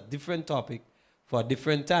that's a different topic for a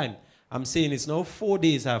different time. I'm saying it's now 4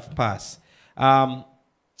 days have passed.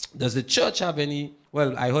 Does the church have any,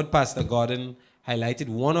 well, I heard Pastor Gordon highlighted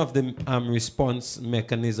one of the response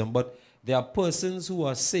mechanism, but there are persons who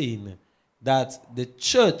are saying that the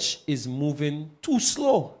church is moving too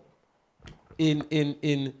slow in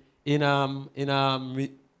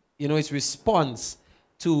its response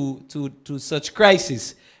to such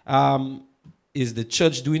crisis. Is the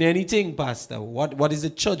church doing anything, Pastor? What is the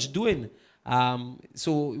church doing?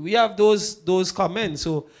 So we have those comments.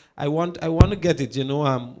 So I want to get it.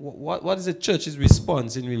 What is the church's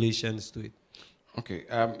response in relations to it? Okay,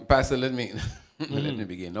 Pastor, let me let me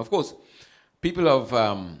begin. Of course, people have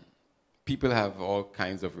all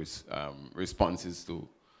kinds of responses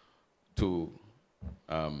to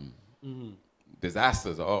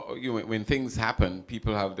disasters, or when things happen,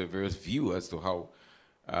 people have diverse view as to how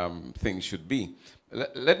things should be.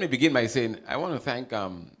 Let me begin by saying I want to thank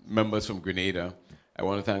members from Grenada. I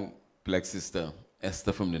want to thank Black Sister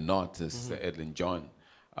Esther from the North, Sister Edlin John,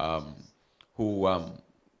 who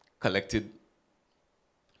collected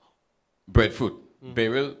breadfruit.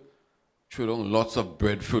 Beryl threw down lots of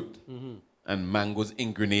breadfruit and mangoes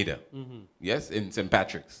in Grenada, yes, in St.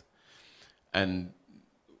 Patrick's. And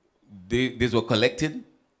these were collected,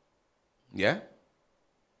 yeah?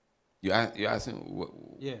 You're asking,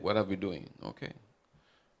 what are we doing? Okay.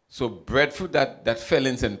 So breadfruit that fell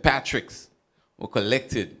in St. Patrick's were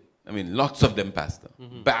collected. I mean, lots of them, Pastor.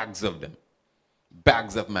 Bags of them.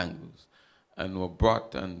 Bags of mangoes. And were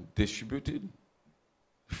brought and distributed.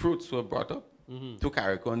 Fruits were brought up to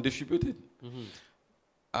Carriacou and distributed.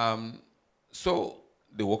 So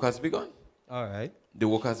the work has begun. All right. The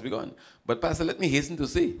work has begun. But Pastor, let me hasten to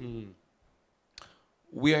say,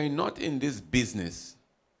 we are not in this business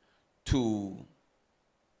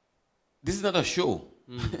this is not a show.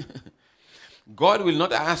 God will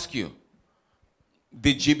not ask you,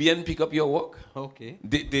 did GBN pick up your work? Okay.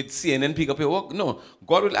 Did CNN pick up your work? No.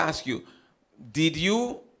 God will ask you, did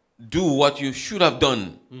you do what you should have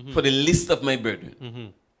done for the least of my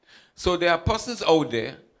brethren? So there are persons out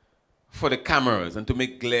there for the cameras and to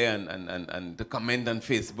make glare and to comment on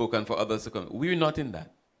Facebook and for others to comment. We're not in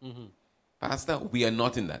that. Pastor, we are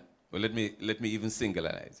not in that. Well, let me even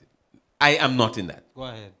singularize it. I am not in that. Go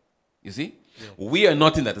ahead. You see? Yeah. We are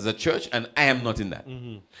not in that as a church, and I am not in that.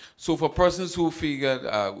 So for persons who figured,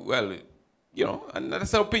 and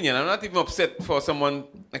that's an opinion. I'm not even upset for someone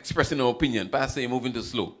expressing an opinion. Pastor, you're moving too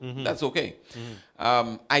slow. That's okay.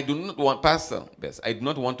 I do not want, Pastor, I do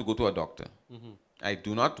not want to go to a doctor. I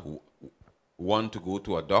do not want to go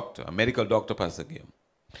to a doctor, a medical doctor, Pastor Guillaume.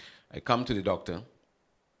 I come to the doctor,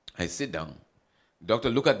 I sit down, the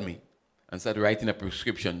doctor look at me and start writing a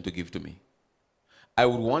prescription to give to me. I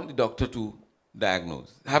would want the doctor to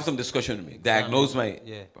diagnose, have some discussion with me, diagnose my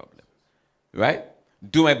problem, right?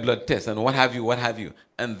 Do my blood test and what have you,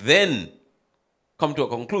 and then come to a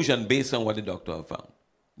conclusion based on what the doctor have found.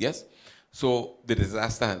 Yes? So the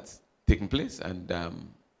disaster has taken place, and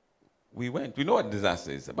we went. We know what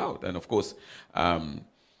disaster is about, and of course, but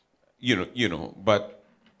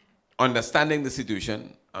understanding the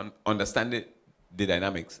situation and understanding the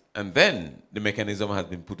dynamics, and then the mechanism has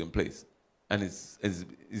been put in place, and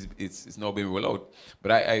it's now being rolled out.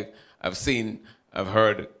 But I've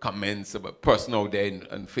heard comments about person out there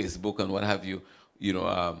on Facebook and what have you. You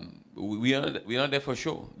know, we are not there for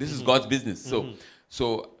show. This is God's business.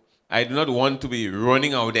 So I do not want to be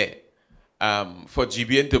running out there for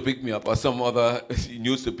GBN to pick me up or some other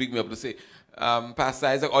news to pick me up to say, Pastor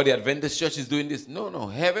Isaac or the Adventist Church is doing this. No,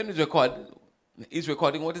 heaven is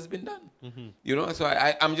recording what has been done. You know, so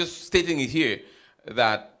I'm just stating it here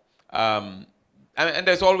that, and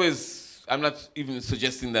there's always, I'm not even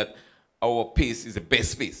suggesting that our pace is the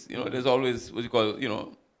best pace. You know, there's always what you call,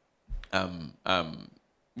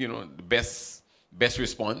 the best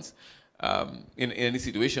response in any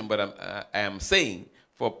situation. But I am saying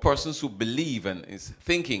for persons who believe and is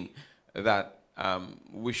thinking that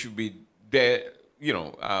we should be there,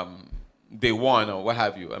 day one or what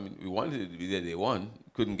have you. I mean, we wanted to be there day one,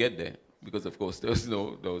 couldn't get there because, of course, there was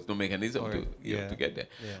no mechanism to get there.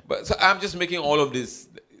 Yeah. But so I'm just making all of this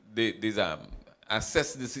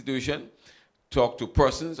assess the situation, talk to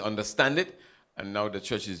persons, understand it, and now the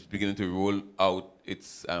church is beginning to roll out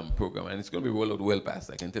its program, and it's going to be rolled out well,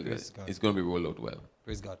 Pastor. I can tell you that. It's going to be rolled out well.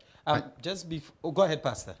 Praise God. Just before, go ahead,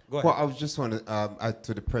 Pastor. Go ahead. Well, I was just want to add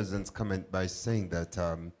to the President's comment by saying that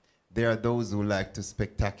there are those who like to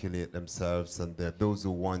spectaculate themselves, and there are those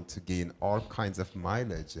who want to gain all kinds of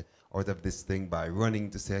mileage out of this thing by running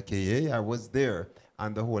to say, okay, yeah, I was there.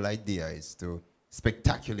 And the whole idea is to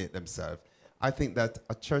spectaculate themselves. I think that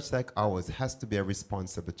a church like ours has to be a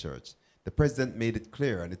responsible church. The President made it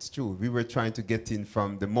clear, and it's true. We were trying to get in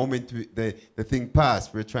from the moment the thing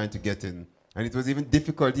passed, we were trying to get in. And it was even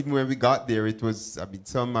difficult, even when we got there, it was,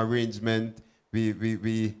 some arrangement.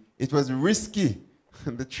 It was risky,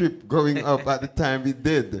 the trip going up at the time we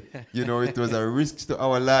did. It was a risk to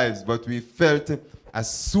our lives, but we felt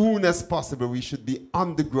as soon as possible we should be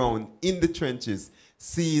on the ground, in the trenches,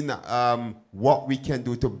 seeing what we can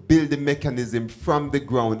do to build the mechanism from the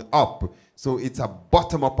ground up. So it's a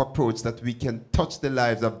bottom-up approach that we can touch the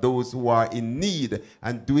lives of those who are in need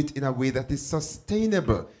and do it in a way that is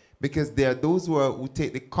sustainable. Because there are those who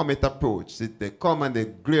take the comet approach. They come and they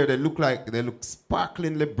glare, they look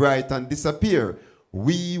sparklingly bright and disappear.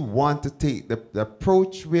 We want to take the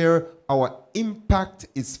approach where our impact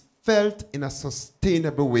is felt in a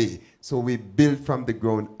sustainable way. So we build from the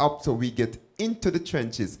ground up, so we get into the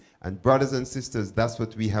trenches. And brothers and sisters, that's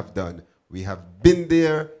what we have done. We have been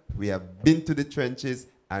there, we have been to the trenches,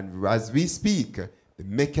 and as we speak, the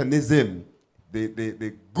mechanism,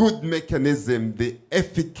 the good mechanism, the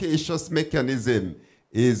efficacious mechanism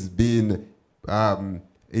is being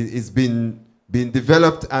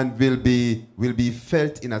developed and will be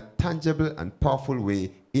felt in a tangible and powerful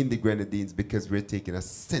way in the Grenadines, because we're taking a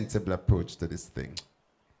sensible approach to this thing.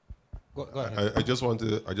 Go ahead. I just want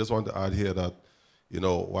to add here that,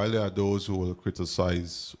 while there are those who will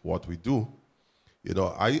criticize what we do,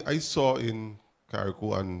 I saw in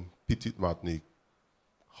Carriacou and Petite Martinique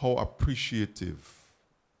how appreciative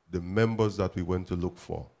the members that we went to look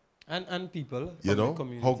for. And people from the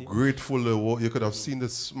community. How grateful they were. You could have seen the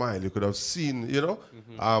smile. You could have seen,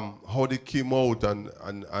 how they came out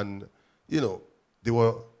and they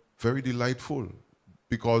were very delightful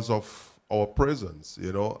because of our presence,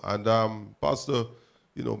 And Pastor,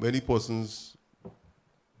 many persons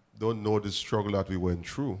don't know the struggle that we went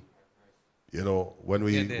through. When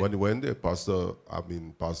we went there, Pastor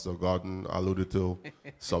Gordon alluded to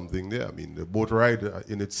something there. I mean, the boat ride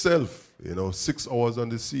in itself, 6 hours on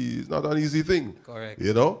the sea is not an easy thing. Correct.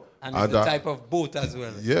 And it's the type of boat as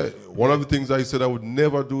well. Yeah, one of the things I said I would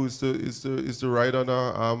never do is to ride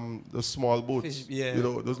on the small boats.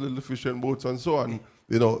 Those little fishing boats and so on.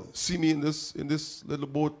 See me in this little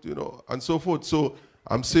boat, and so forth. So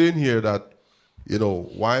I'm saying here that,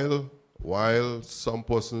 while some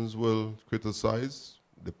persons will criticize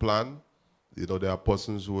the plan, there are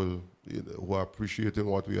persons who are appreciating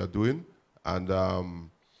what we are doing, and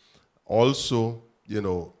also,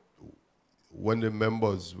 when the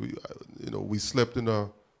members, we slept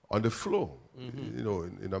on the floor,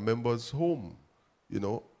 in a member's home,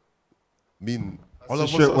 all of us.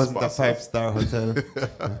 Sure, it wasn't a 5-star hotel.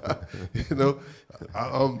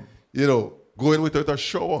 Going without a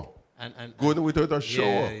shower. Going without a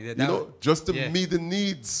shower, just to meet the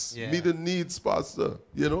needs, Pastor,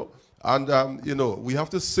 And, we have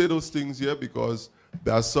to say those things here because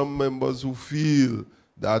there are some members who feel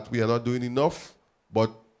that we are not doing enough,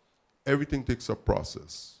 but everything takes a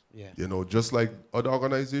process. Yeah. Just like other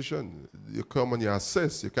organizations, you come and you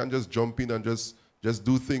assess. You can't just jump in and just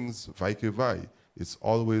do things vai que vai. It's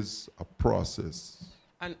always a process.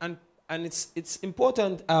 And and it's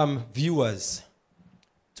important, viewers,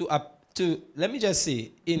 to let me just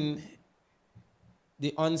say, in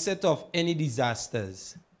the onset of any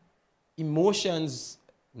disasters, emotions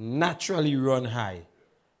naturally run high.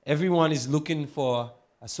 Everyone is looking for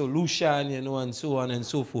a solution, you know, and so on and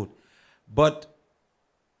so forth. But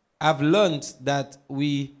I've learned that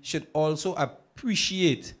we should also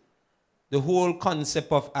appreciate the whole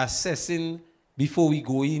concept of assessing before we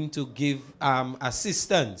go in to give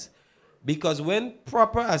assistance. Because when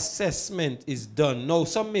proper assessment is done, now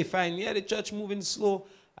some may find, yeah, the church moving slow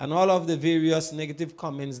and all of the various negative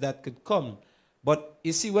comments that could come. But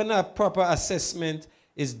you see, when a proper assessment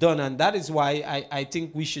is done, and that is why I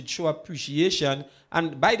think we should show appreciation.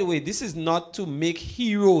 And by the way, this is not to make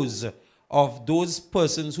heroes of those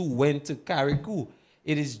persons who went to Carriacou.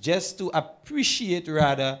 It is just to appreciate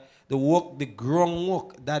rather the work, the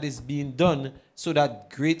groundwork that is being done so that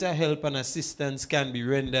greater help and assistance can be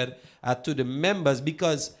rendered to the members.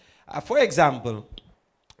 Because, for example,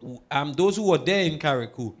 those who were there in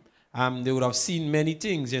Carriacou, they would have seen many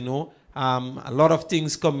things, you know, a lot of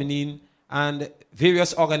things coming in, and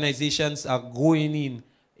various organizations are going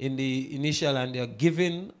in the initial, and they're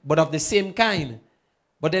giving, but of the same kind.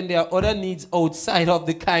 But then there are other needs outside of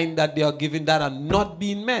the kind that they are giving that are not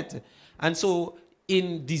being met. And so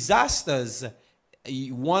in disasters,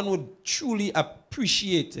 one would truly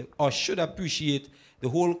appreciate or should appreciate the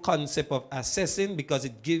whole concept of assessing, because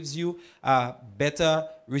it gives you a better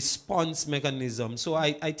response mechanism. So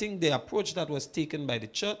I think the approach that was taken by the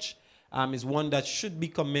church is one that should be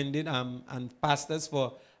commended, and pastors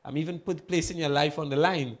for even placing your life on the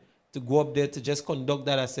line to go up there to just conduct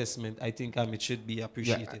that assessment. I think it should be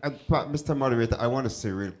appreciated. Yeah, Mr. Moderator, I want to say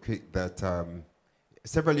real quick that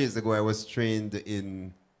several years ago I was trained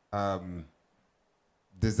in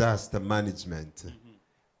disaster management. Mm-hmm.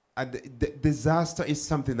 And the disaster is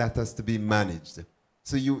something that has to be managed.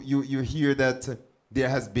 So you hear that there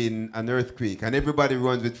has been an earthquake and everybody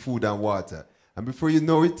runs with food and water. And before you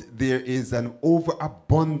know it, there is an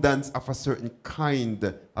overabundance of a certain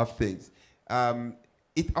kind of things.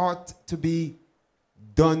 It ought to be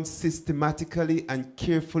done systematically and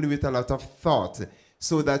carefully with a lot of thought,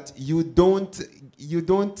 so that you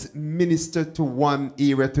don't minister to one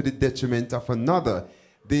area to the detriment of another.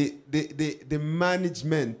 The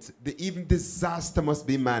management, even disaster must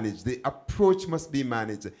be managed. The approach must be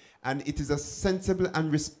managed. And it is a sensible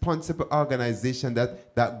and responsible organization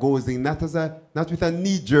that goes in, not with a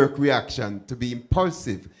knee-jerk reaction to be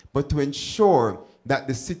impulsive, but to ensure that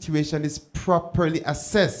the situation is properly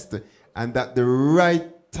assessed and that the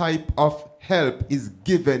right type of help is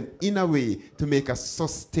given in a way to make a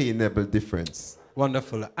sustainable difference.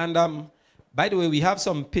 Wonderful. And by the way, we have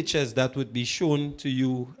some pictures that would be shown to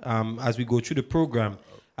you as we go through the program,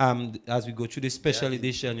 as we go through the special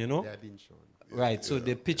edition, you know. They are being shown. Right, so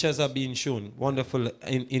the pictures are being shown. Wonderful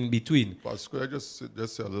in between. Pastor, could I just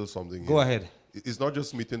say a little something Go here? ahead. It's not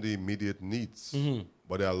just meeting the immediate needs,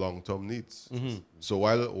 but there are long-term needs. So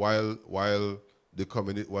while the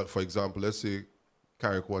community, for example, let's say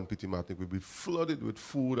Carriacou and Petit Martinique will be flooded with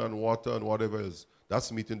food and water and whatever else, that's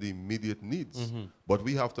meeting the immediate needs. But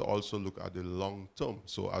we have to also look at the long term.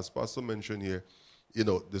 So as Pastor mentioned here, you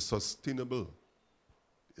know, the sustainable,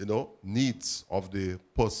 you know, needs of the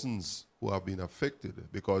persons who have been affected,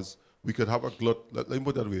 because we could have a glut, let me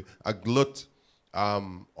put it that way, a glut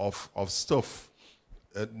of stuff,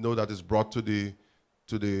 that is brought to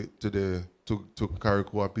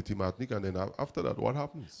Carriacou and Petit Martinique, and then after that, what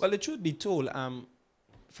happens? Well, the truth be told,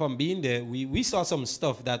 from being there, we saw some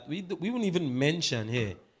stuff that we wouldn't even mention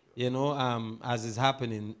here, you know, as is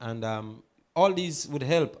happening, and all these would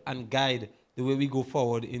help and guide the way we go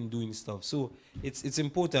forward in doing stuff. So it's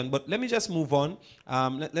important. But let me just move on.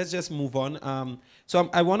 Let's just move on. So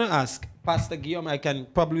I want to ask, Pastor Guillaume, I can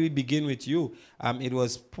probably begin with you. It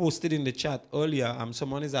was posted in the chat earlier.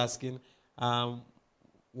 Someone is asking,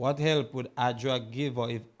 what help would ADRA give, or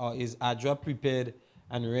is ADRA prepared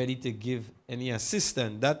and ready to give any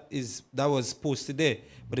assistance? That was posted there.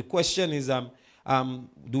 But the question is,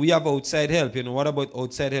 do we have outside help? You know, what about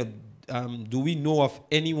outside help? Do we know of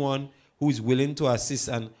anyone who is willing to assist,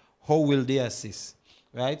 and how will they assist?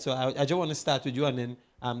 Right? So I just want to start with you, and then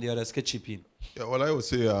the others can chip in. Yeah, well, I would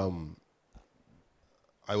say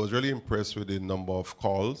I was really impressed with the number of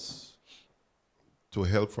calls to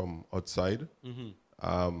help from outside,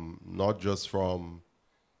 not just from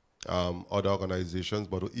other organizations,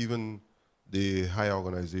 but even the higher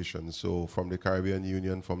organizations. So from the Caribbean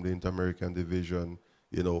Union, from the Inter-American Division,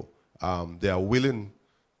 you know, they are willing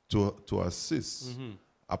to assist.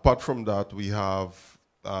 Apart from that, we have,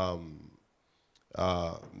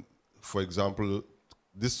 for example,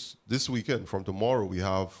 this weekend, from tomorrow, we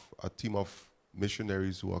have a team of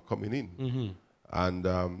missionaries who are coming in, and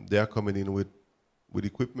they are coming in with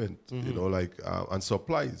equipment, you know, like and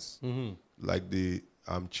supplies, like the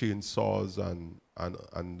chainsaws and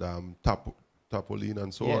tarpaulin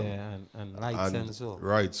and so on. Yeah, and lights and so.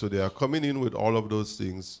 Right, so they are coming in with all of those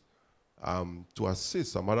things to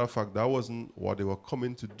assist. As a matter of fact, that wasn't what they were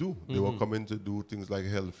coming to do. They were coming to do things like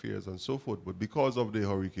health fairs and so forth. But because of the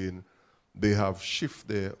hurricane, they have shift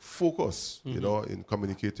their focus, you know, in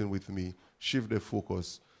communicating with me, shift their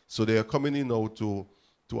focus. So they are coming in now to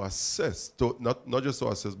assess, to not just to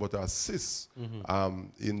assess, but to assist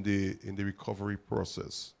in the recovery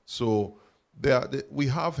process. So we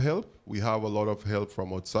have help. We have a lot of help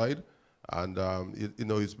from outside, and you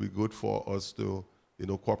know, it's be good for us to, you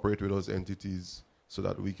know, cooperate with those entities so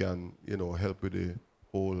that we can, you know, help with the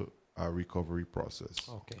whole recovery process.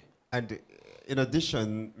 Okay. And in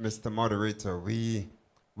addition, Mr. Moderator, we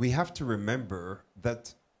have to remember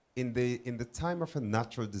that in the time of a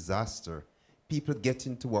natural disaster, people get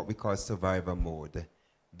into what we call survivor mode.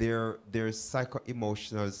 Their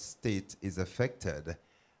psycho-emotional state is affected.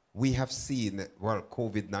 We have seen, well,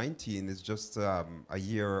 COVID-19 is just a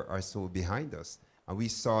year or so behind us. And we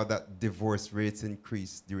saw that divorce rates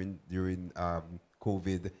increased during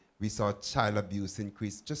COVID. We saw child abuse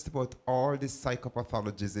increase. Just about all the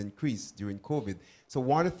psychopathologies increased during COVID. So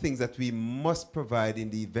one of the things that we must provide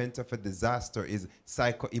in the event of a disaster is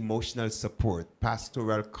psycho-emotional support,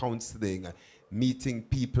 pastoral counseling, meeting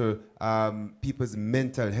people, people's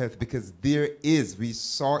mental health, because we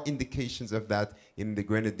saw indications of that in the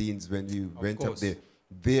Grenadines when you went up there.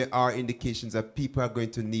 There are indications that people are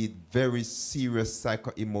going to need very serious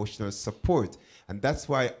psycho-emotional support. And that's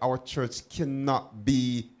why our church cannot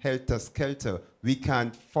be helter-skelter. We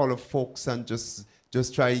can't follow folks and just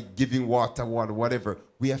try giving water, whatever.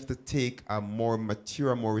 We have to take a more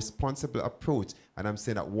mature, more responsible approach. And I'm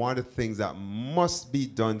saying that one of the things that must be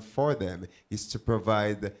done for them is to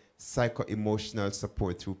provide psycho-emotional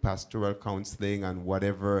support through pastoral counseling and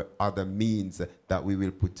whatever other means that we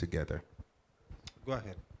will put together. Go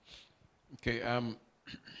ahead. Okay,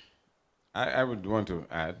 I would want to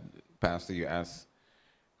add, Pastor, you asked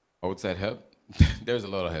outside help. There's a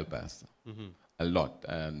lot of help, Pastor. A lot.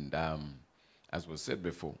 And as was said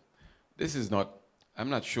before, this is not,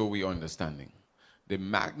 I'm not sure we are understanding. The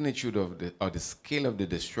magnitude of the scale of the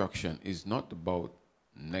destruction is not about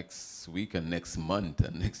next week and next month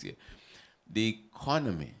and next year. The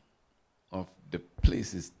economy of the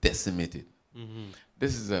place is decimated.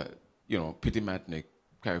 This is a, you know, Pittimatnik,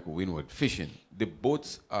 Carriacou, Windward, fishing. The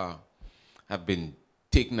boats have been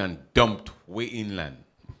taken and dumped way inland,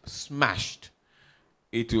 smashed.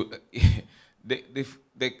 It will,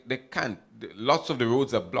 they can't. Lots of the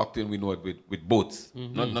roads are blocked in Windward with boats,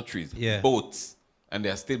 not trees, boats, and they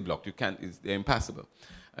are still blocked. You can't. They're impassable,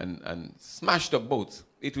 and smashed up boats.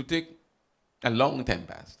 It will take a long time,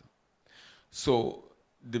 Pastor. So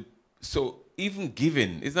even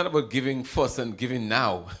giving, it's not about giving first and giving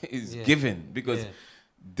now. It's giving, because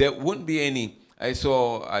there wouldn't be any.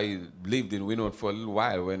 I lived in Windward for a little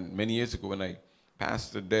while, many years ago, when I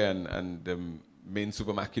pastored there, and the main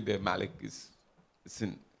supermarket there, Malik, it's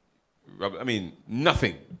in, I mean,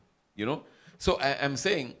 nothing, you know? So I'm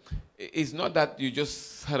saying, it's not that you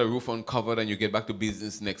just had a roof uncovered and you get back to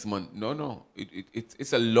business next month. No.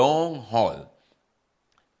 It's a long haul,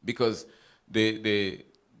 because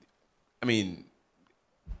I mean,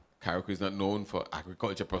 Carriacou is not known for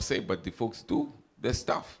agriculture per se, but the folks do their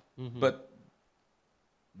stuff. But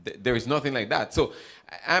there is nothing like that. So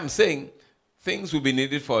I'm saying things will be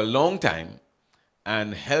needed for a long time,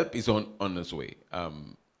 and help is on its way.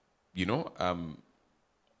 You know,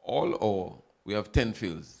 we have 10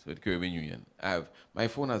 fields with the Caribbean Union. My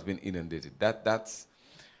phone has been inundated. That's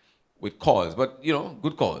with calls, but you know,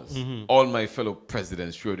 good calls. All my fellow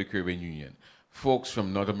presidents through the Caribbean Union, folks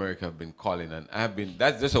from North America have been calling, and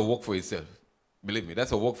that's just a work for itself. Believe me,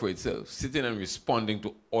 that's a work for itself. Sitting and responding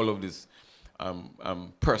to all of these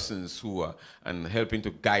persons who are, and helping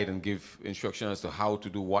to guide and give instructions as to how to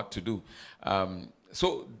do what to do.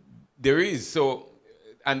 So there is,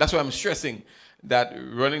 and that's why I'm stressing that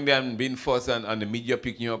running there and being first and the media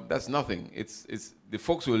picking you up, that's nothing. It's the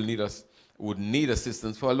folks would need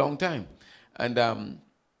assistance for a long time. And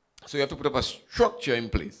so you have to put up a structure in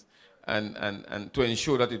place and to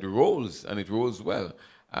ensure that it rolls, and it rolls well.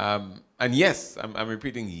 And yes, I'm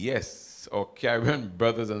repeating, yes, our Caribbean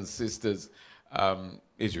brothers and sisters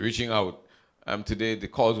is reaching out. Today, the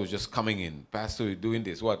calls were just coming in. Pastor, you're doing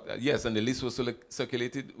this. What? Yes, and the list was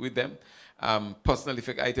circulated with them. Personal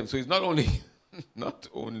effect items. So it's not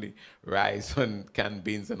only rice and canned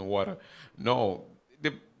beans and water. No,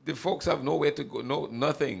 the folks have nowhere to go,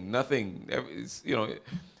 nothing. It's,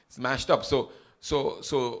 it's mashed up.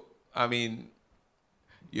 So I mean,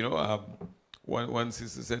 one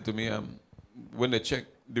sister said to me, when they checked,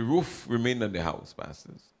 the roof remained on the house,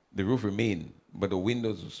 pastors. The roof remained, but the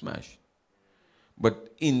windows were smashed.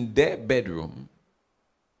 But in their bedroom,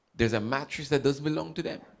 there's a mattress that doesn't belong to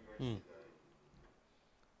them.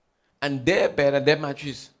 And their bed and their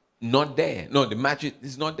mattress not there. No, the mattress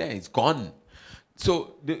is not there. It's gone.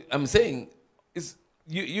 So I'm saying,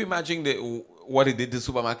 you imagine what it did to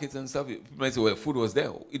supermarkets and stuff. People might say, well, food was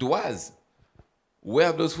there. It was. Where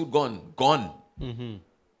have those food gone? Gone.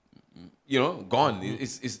 Gone.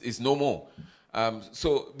 It's no more.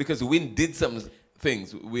 So because the wind did some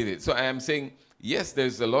things with it. So I am saying, yes,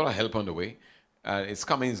 there's a lot of help on the way. It's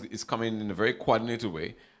coming in a very coordinated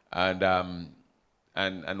way. And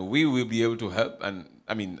we will be able to help. And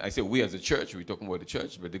I mean, I say we as a church, we're talking about the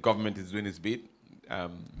church, but the government is doing its bit.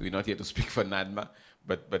 We're not here to speak for NADMA,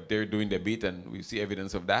 but they're doing their bit, and we see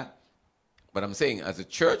evidence of that. But I'm saying as a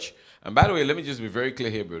church, and by the way, let me just be very clear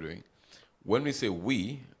here, brethren. When we say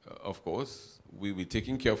we, of course, we will be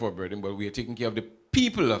taking care of our brethren, but we are taking care of the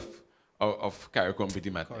people of CARICOM Petit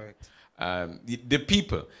Matin. Correct. The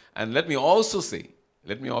people. And let me also say,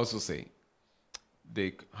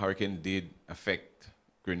 the hurricane did affect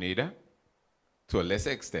Grenada to a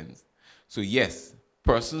lesser extent. So yes,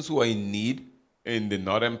 persons who are in need in the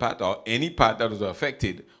northern part or any part that was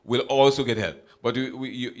affected will also get help. But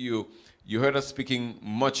you heard us speaking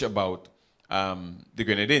much about the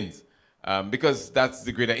Grenadines because that's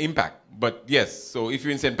the greater impact. But yes, so if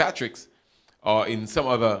you're in St. Patrick's or in some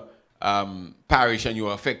other parish and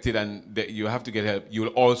you're affected and you have to get help, you will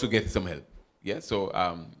also get some help. Yeah, so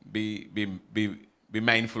be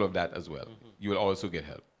mindful of that as well. You will also get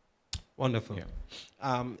help. Wonderful. Yeah.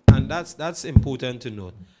 And that's important to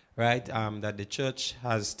note, right? That the church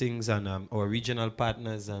has things and our regional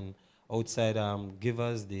partners and outside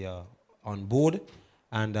givers, they are on board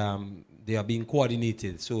and they are being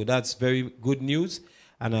coordinated. So that's very good news,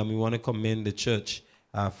 and we want to commend the church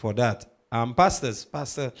for that. Pastor,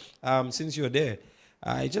 since you're there,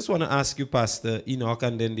 I just want to ask you, Pastor Enoch,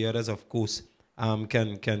 and then the others, of course,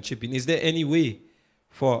 can chip in. Is there any way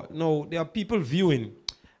there are people viewing.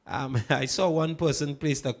 I saw one person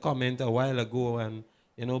placed a comment a while ago, and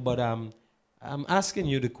but I'm asking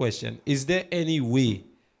you the question: is there any way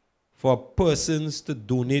for persons to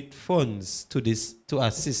donate funds to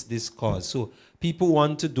assist this cause? So people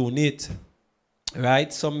want to donate,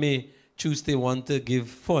 right? Some may choose they want to give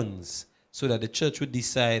funds so that the church would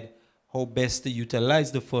decide how best to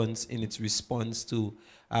utilize the funds in its response to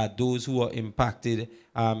those who are impacted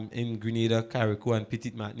in Grenada, Carriacou, and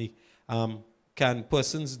Petit Martinique. Can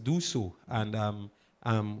persons do so, and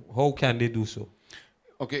how can they do so?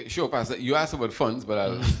 Okay, sure, Pastor. You asked about funds, but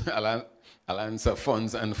I'll answer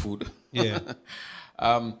funds and food. Yeah.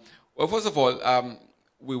 Well, first of all,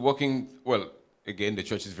 we're working, again, the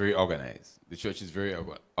church is very organized. The church is very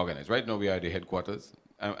organized. Right now, we are at the headquarters.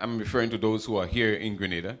 I'm referring to those who are here in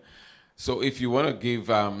Grenada. So if you want to give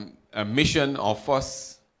a mission or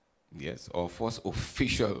first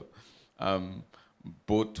official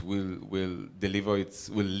boat will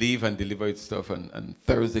leave and deliver its stuff on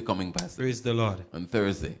Thursday coming, Pastor. Praise the Lord. On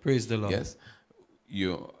Thursday. Praise the Lord. Yes.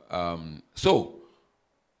 So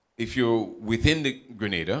if you're within the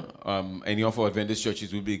Grenada, any of our Adventist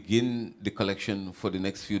churches will begin the collection for the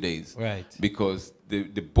next few days. Right. Because the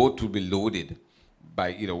boat will be loaded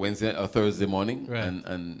by either Wednesday or Thursday morning, right,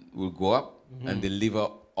 and we'll go up and deliver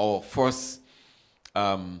our first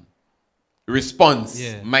response,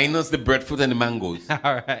 minus the breadfruit and the mangoes.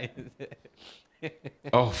 All right.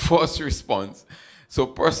 Our first response. So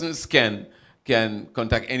persons can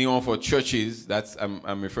contact any one of our churches. That's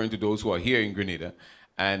I'm referring to those who are here in Grenada,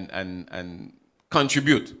 and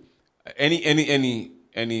contribute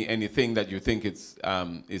anything that you think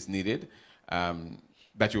is needed.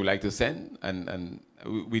 That you would like to send, and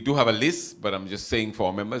we do have a list, but I'm just saying for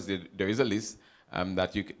our members, there is a list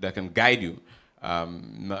that can guide you.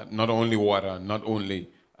 Not only water, not only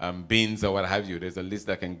beans or what have you. There's a list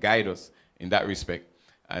that can guide us in that respect.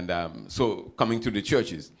 And so coming to the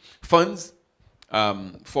churches, funds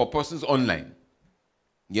for persons online.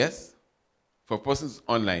 Yes, for persons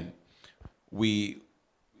online, we.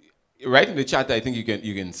 Right in the chat, I think you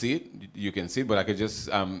can see it. You can see it, but I could just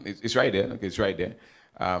it's right there. Okay, it's right there.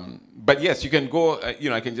 But yes, you can go.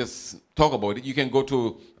 I can just talk about it. You can go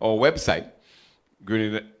to our website,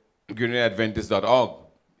 GrenadaAdventist.org.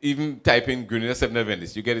 Even type in Grenada 7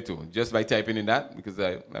 Adventist, you get it too. Just by typing in that, because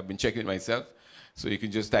I've been checking it myself. So you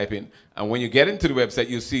can just type in, and when you get into the website,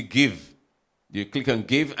 you'll see Give. You click on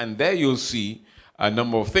Give, and there you'll see a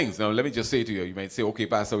number of things. Now, let me just say to you, you might say, okay,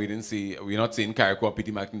 Pastor, we're not seeing Carriacou or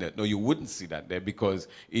Petit Martin there. No, you wouldn't see that there because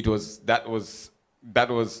that was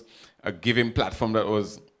a given platform that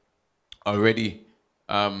was already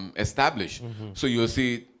established. So you'll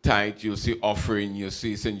see tithe, you'll see offering, you'll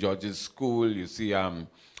see St. George's School, you see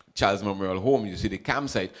Charles Memorial Home, you see the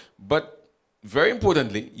campsite. But very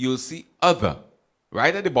importantly, you'll see other.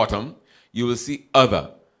 Right at the bottom, you will see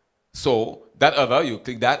other. So that other, you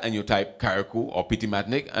click that and you type Carriacou or Petit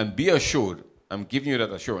Martinique, and be assured, I'm giving you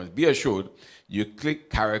that assurance, be assured, you click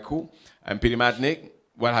Carriacou and Petit Martinique,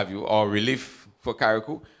 what have you, or Relief for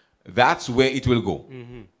Carriacou, that's where it will go.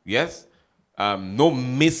 Yes? No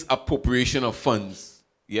misappropriation of funds.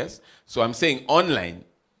 Yes? So I'm saying online,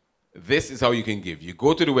 this is how you can give. You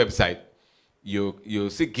go to the website, you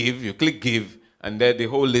see give, you click give, and there the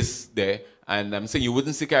whole list there. And I'm saying you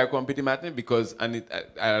wouldn't see Carriacou and Petit Martin because I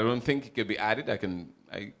don't think it could be added.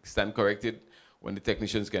 I stand corrected when the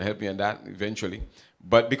technicians can help me on that eventually.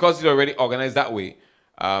 But because it's already organized that way,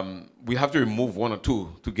 we have to remove one or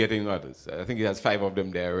two to get in others. I think it has 5 of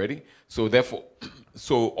them there already. So therefore,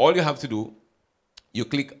 so all you have to do, you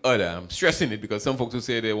click other. I'm stressing it because some folks will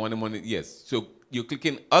say they want the money. Yes. So you click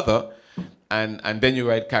in other, and then you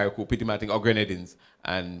write Carriacou, Petit Martin, or Grenadines,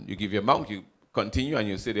 and you give your amount. You continue and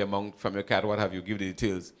you say the amount from your card, what have you, give the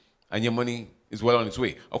details, and your money is well on its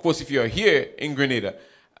way. Of course, if you're here in Grenada,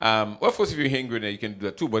 well, of course, if you're here in Grenada, you can do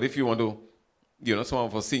that too. But if you want to, some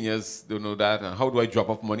of our seniors don't know that, and how do I drop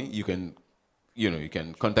off money? You can, you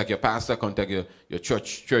can contact your pastor, contact your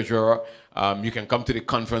church treasurer. You can come to the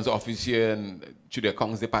conference office here and to the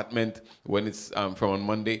accounts department when it's from on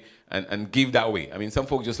Monday and give that way. I mean, some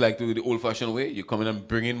folks just like to do the old-fashioned way. You come in and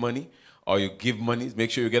bring in money, or you give money.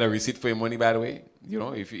 Make sure you get a receipt for your money, by the way.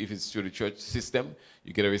 If it's through the church system,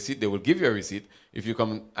 you get a receipt. They will give you a receipt. If you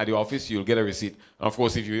come at the office, you'll get a receipt. And of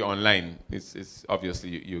course, if you're online, it's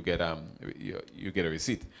obviously you get a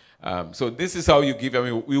receipt. So this is how you give. I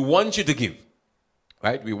mean, we want you to give,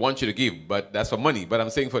 right? We want you to give, but that's for money. But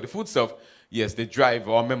I'm saying for the food stuff, yes, they drive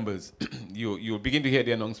our members. You'll begin to hear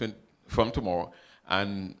the announcement from tomorrow,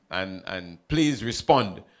 and please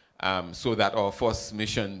respond. So that our first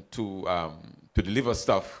mission to deliver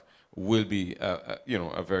stuff will be,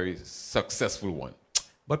 a very successful one.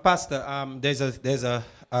 But Pastor, there's a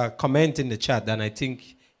comment in the chat, and I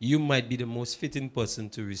think you might be the most fitting person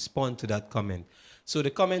to respond to that comment. So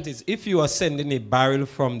the comment is: if you are sending a barrel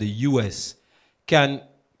from the U.S., can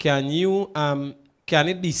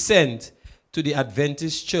it be sent to the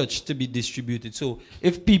Adventist Church to be distributed? So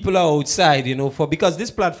if people are outside, because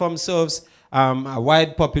this platform serves a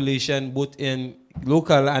wide population, both in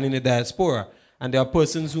local and in the diaspora. And there are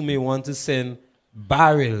persons who may want to send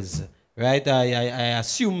barrels, right? I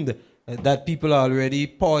assumed that people are already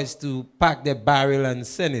poised to pack their barrel and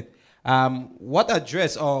send it. What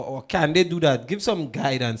address or can they do that? Give some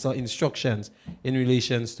guidance or instructions in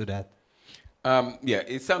relations to that. Yeah,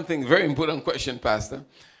 it's something very important question, Pastor.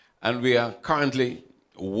 And we are currently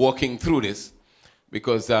working through this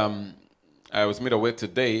because I was made aware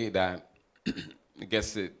today that I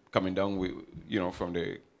guess coming down,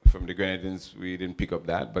 from the Grenadines, we didn't pick up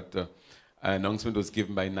that, but an announcement was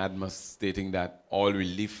given by NADMA stating that all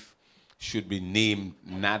relief should be named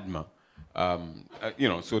NADMA,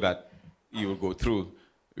 so that you will go through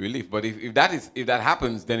relief. But if that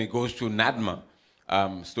happens, then it goes to NADMA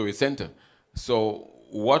Storage Center. So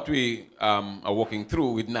what we are working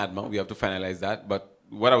through with NADMA, we have to finalize that. But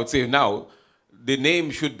what I would say now, the name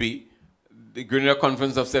should be the Grenada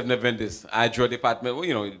Conference of Seventh Adventists, ADRA Department,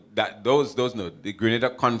 those know, the Grenada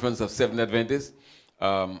Conference of Seventh Adventists,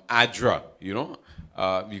 ADRA,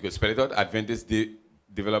 you could spell it out, Adventist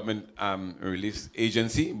Development Relief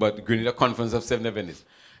Agency, but Grenada Conference of Seventh Adventists.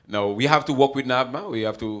 Now, we have to work with NADMA, we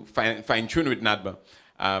have to fine-tune with NADMA,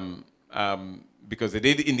 because they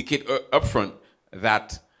did indicate upfront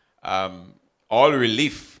that all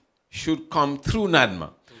relief should come through NADMA.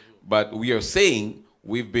 But we are saying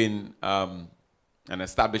we've been an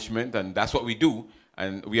establishment, and that's what we do,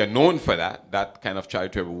 and we are known for that kind of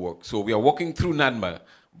charitable work. So we are working through NADMA,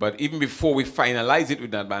 but even before we finalize it with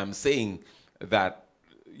NADMA, I'm saying that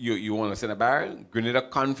you want to send a barrel, Grenada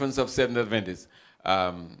Conference of Seventh Adventists,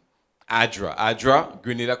 ADRA,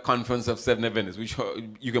 Grenada Conference of Seventh Adventists, which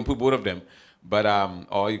you can put both of them, but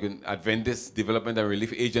or you can Adventist Development and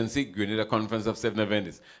Relief Agency, Grenada Conference of Seventh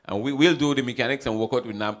Adventists, and we will do the mechanics and work out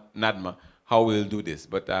with NADMA how we'll do this.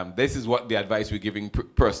 But this is what the advice we're giving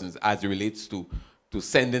persons as it relates to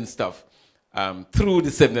sending stuff through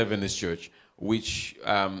the Seventh Adventist Church, which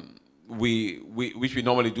we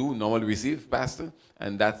normally receive, Pastor,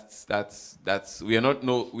 and that's we are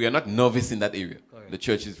not novice in that area. Correct. The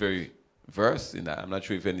church is very verse in that. I'm not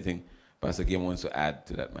sure if anything Pastor Game wants to add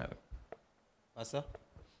to that matter. Pastor?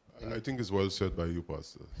 I think it's well said by you,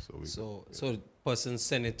 Pastor. So the person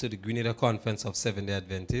send it to the Grenada Conference of Seventh-day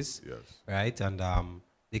Adventists, Yes. right? And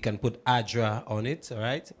they can put ADRA on it, all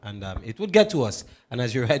right? And it would get to us. And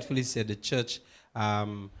as you rightfully said, the church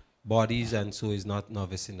bodies and so is not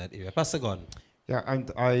novice in that area. Pastor Gon. Yeah,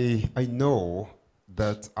 and I know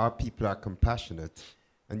that our people are compassionate,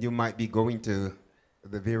 and you might be going to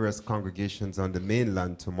the various congregations on the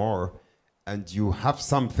mainland tomorrow, and you have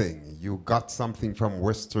something, you got something from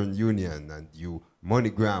Western Union, and you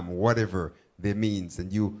MoneyGram, whatever they means,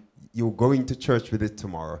 and you're going to church with it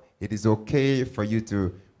tomorrow. It is okay for you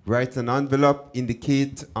to write an envelope,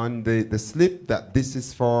 indicate on the slip that this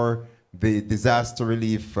is for the disaster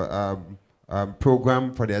relief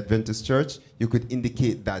program for the Adventist Church. You could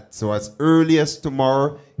indicate that. So as early as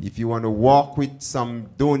tomorrow, if you want to walk with some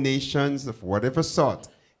donations of whatever sort,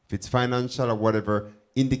 if it's financial or whatever,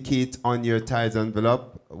 indicate on your tithes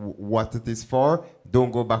envelope what it is for.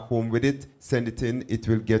 Don't go back home with it. Send it in. It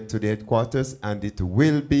will get to the headquarters, and it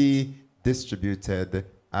will be distributed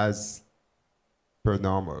as per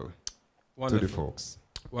normal to the folks.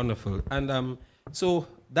 Wonderful. And so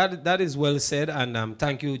that is well said, and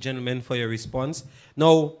thank you, gentlemen, for your response.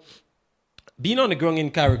 Now, being on the ground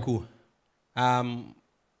in Carriacou,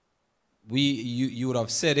 you would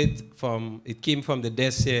have said it came from the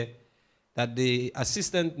desk here, that the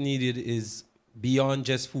assistance needed is beyond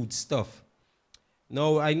just food stuff.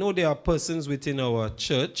 Now, I know there are persons within our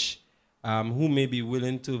church who may be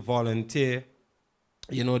willing to volunteer,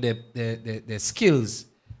 their skills,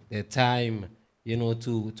 their time,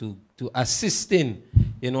 to assist in,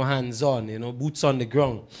 hands-on, boots on the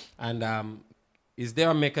ground. And is there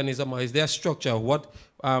a mechanism or is there a structure?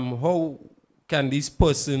 How can these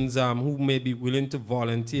persons who may be willing to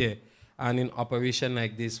volunteer and in operation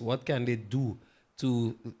like this, what can they do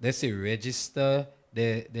to, let's say, register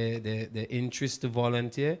the interest to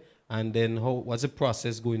volunteer? And then what's the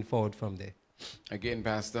process going forward from there? Again,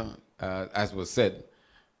 Pastor, as was said,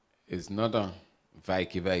 it's not a vai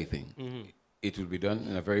thing. Mm-hmm. It will be done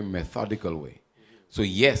in a very methodical way. Mm-hmm. So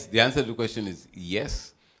yes, the answer to the question is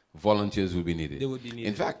yes, volunteers will be needed. They would be needed.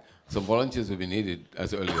 In fact, some volunteers will be needed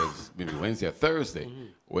as early as maybe Wednesday or Thursday, mm-hmm.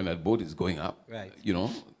 when that boat is going up. Right.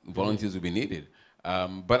 Volunteers will be needed.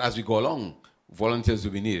 But as we go along, volunteers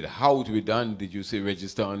will be needed. How it will be done? Did you say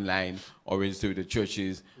register online or register with the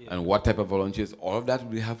churches? Yeah. And what type of volunteers? All of that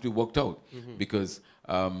will have to be worked out, mm-hmm. because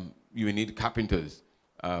you will need carpenters.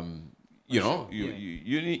 You'll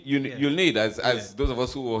need, as those of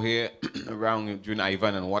us who were here around during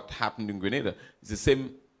Ivan and what happened in Grenada, it's the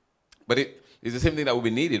same, but it's the same thing that will be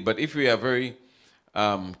needed. But if we are very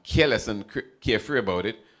careless and carefree about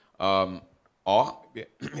it, or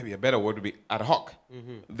maybe a better word would be ad hoc,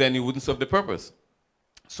 mm-hmm. then it wouldn't serve the purpose.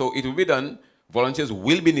 So it will be done. Volunteers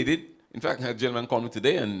will be needed. In fact, a gentleman called me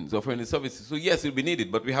today and is offering his services. So yes, it will be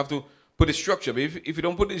needed, but we have to put a structure. But if you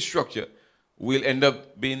don't put a structure, we'll end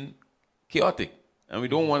up being chaotic, and we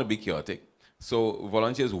don't want to be chaotic. So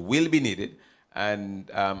volunteers will be needed, and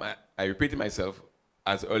I repeated myself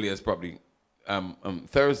as early as probably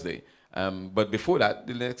Thursday. But before that,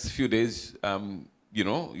 the next few days, you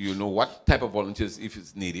know what type of volunteers, if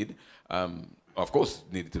it's needed. Of course,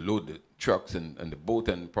 needed to load the trucks and the boat,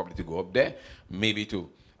 and probably to go up there, maybe to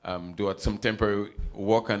do some temporary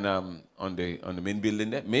work on the main building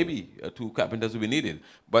there. Maybe 2 carpenters will be needed,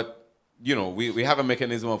 but we have a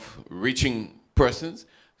mechanism of reaching persons.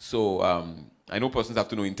 So I know persons have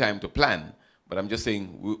to know in time to plan, but I'm just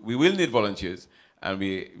saying we will need volunteers, and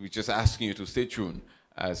we're just asking you to stay tuned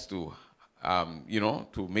as to,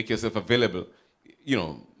 to make yourself available,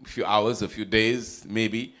 a few hours, a few days,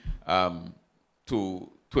 maybe, to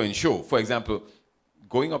ensure. For example,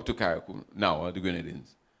 going up to Carriacou now, the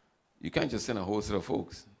Grenadines, you can't just send a whole set of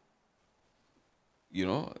folks.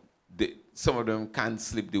 Some of them can't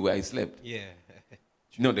sleep the way I slept. Yeah.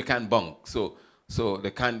 No, they can't bunk. So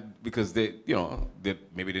they can't, because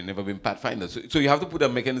maybe they've never been pathfinders. So you have to put a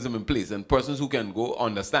mechanism in place, and persons who can go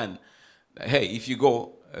understand that, hey, if you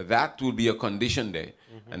go, that will be a condition there.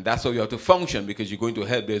 Mm-hmm. And that's how you have to function, because you're going to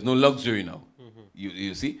help. There's no luxury now. Mm-hmm.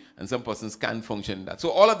 You see? And some persons can't function that. So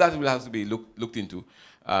all of that will have to be looked into.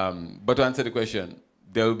 But to answer the question,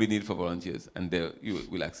 there will be need for volunteers, and you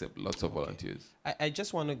will accept lots of volunteers. I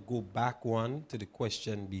just want to go back one to the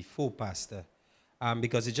question before, Pastor,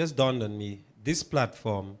 because it just dawned on me. This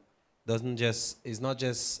platform is not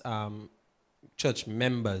just church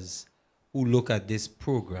members who look at this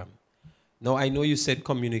program. Now, I know you said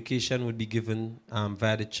communication would be given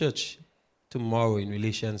via the church tomorrow in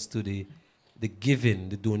relations to the giving,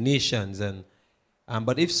 the donations, and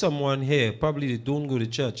But if someone here, probably they don't go to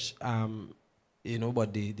church,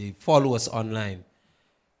 but they follow us online,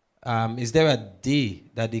 is there a day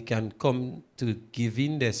that they can come to give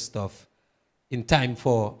in their stuff in time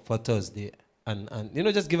for Thursday? And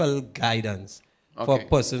just give a little guidance for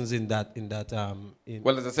persons in that.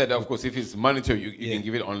 Well, as I said, of course, if it's mandatory, you can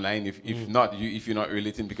give it online. If not, if you're not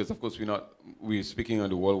relating, because of course we're speaking on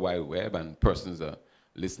the World Wide Web and persons are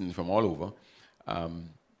listening from all over,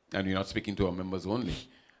 and we're not speaking to our members only.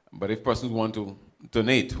 But if persons want to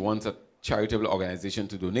donate, wants a charitable organization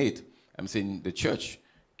to donate, I'm saying the church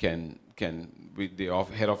can with the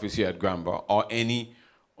head office here at Granba or any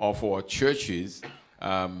of our churches,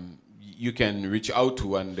 you can reach out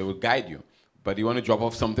to and they will guide you. But you want to drop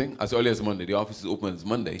off something as early as Monday. The office is open as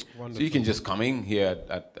Monday. Wonderful. So you can just come in here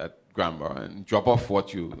at Granba and drop off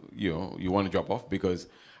what you want to drop off, because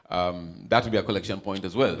that will be a collection point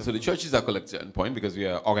as well. Wonderful. So the church is a collection point because we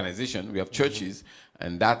are an organization, we have churches,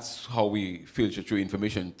 and that's how we filter through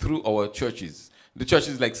information through our churches. The church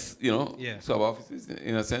is like, sub-offices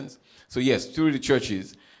in a sense. So yes, through the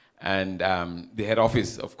churches and the head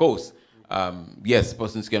office, of course, yes,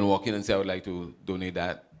 persons can walk in and say, I would like to donate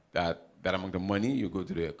that amount of money. You go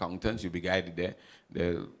to the accountants, you'll be guided there.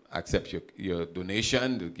 They'll accept your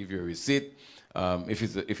donation, they'll give you a receipt.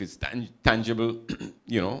 If it's tangible,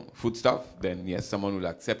 food stuff, then yes, someone will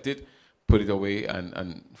accept it, put it away,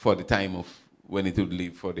 and for the time of when it would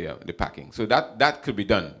leave for the packing. So that could be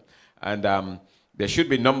done. And there should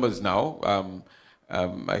be numbers now.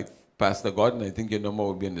 Pastor Gordon, I think your number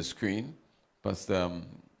will be on the screen. Pastor,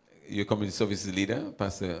 your community services leader,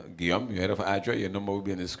 Pastor Guillaume, your head of ADRA, your number will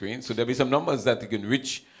be on the screen. So there'll be some numbers that you can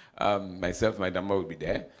reach. Myself, my number will be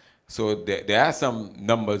there. So there are some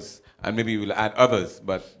numbers, and maybe we'll add others,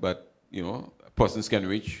 but persons can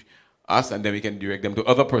reach us, and then we can direct them to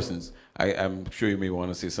other persons. I'm sure you may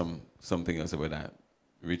want to say something else about that,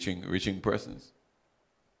 reaching persons.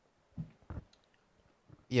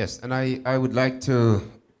 Yes, and I would like to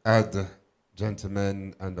add,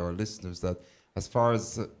 gentlemen and our listeners, that as far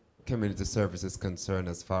as community service is concerned,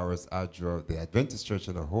 as far as ADRA, the Adventist Church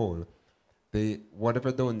as a whole,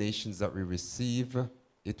 whatever donations that we receive,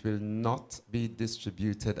 it will not be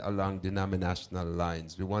distributed along denominational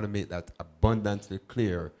lines. We want to make that abundantly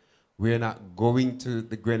clear. We're not going to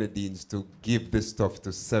the Grenadines to give this stuff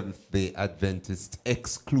to Seventh-day Adventists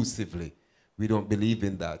exclusively. We don't believe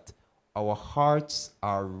in that. Our hearts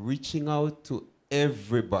are reaching out to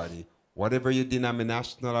everybody. Whatever your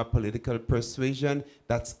denominational or political persuasion,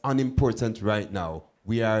 that's unimportant right now.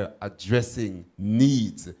 We are addressing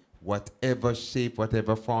needs, whatever shape,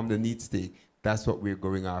 whatever form the needs take. That's what we're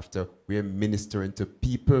going after. We're ministering to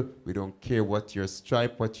people. We don't care what your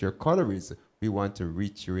stripe, what your color is. We want to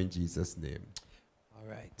reach you in Jesus' name. All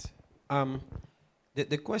right.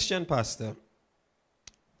 The question, Pastor,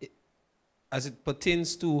 as it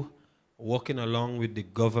pertains to working along with the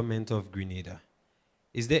government of Grenada,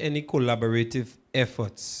 is there any collaborative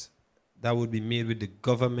efforts that would be made with the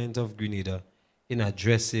government of Grenada in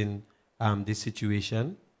addressing this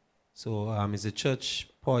situation? So is the church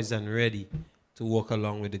poised and ready to work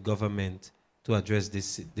along with the government to address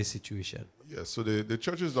this situation? Yes, so the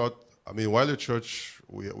church is not, while the church,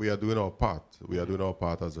 we are doing our part. We are doing our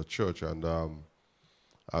part as a church. And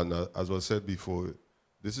as was said before,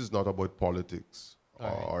 this is not about politics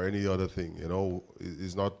or any other thing.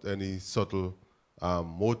 It's not any subtle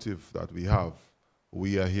motive that we have.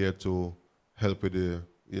 We are here to help with the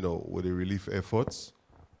relief efforts.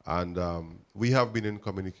 And we have been in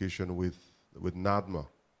communication with NADMA.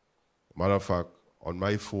 Matter of fact, on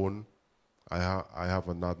my phone, I have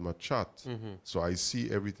a NADMA chat. So I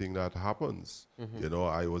see everything that happens.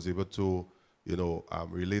 I was able to,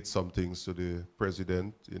 relate some things to the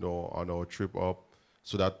president, on our trip up,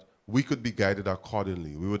 so that we could be guided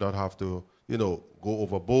accordingly. We would not have to, go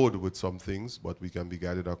overboard with some things, but we can be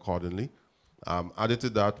guided accordingly. Added to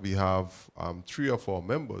that, we have 3 of our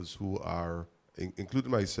members who are,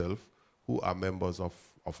 including myself, who are members of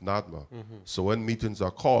NADMA. So when meetings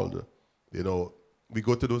are called, we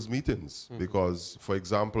go to those meetings because, for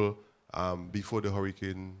example, before the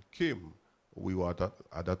hurricane came, we were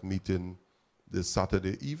at that meeting this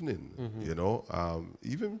Saturday evening,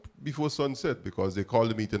 even before sunset, because they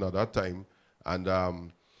called the meeting at that time, and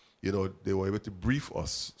they were able to brief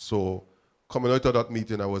us. So coming out of that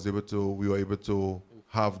meeting, we were able to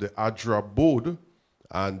have the ADRA board,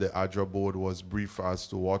 and the ADRA board was briefed as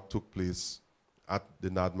to what took place at the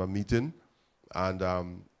NADMA meeting,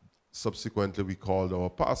 and subsequently we called our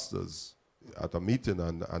pastors at a meeting,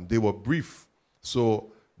 and they were briefed.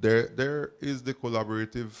 So there is the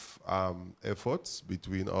collaborative efforts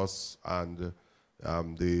between us and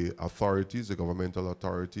the authorities, the governmental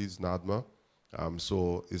authorities, NADMA.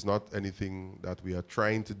 So it's not anything that we are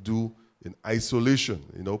trying to do in isolation,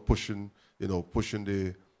 pushing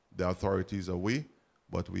the authorities away,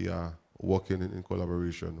 but we are working in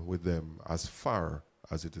collaboration with them as far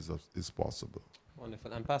as it is possible.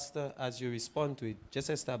 Wonderful. And Pastor, as you respond to it, just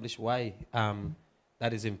establish why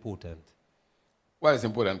that is important. Well, it's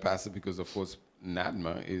important, Pastor, because of course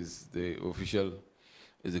NADMA is the official,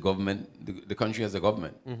 is the government, the country has a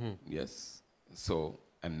government, yes. So,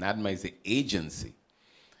 and NADMA is the agency,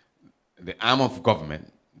 the arm of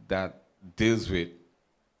government that deals with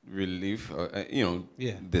relief,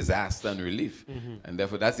 disaster and relief. And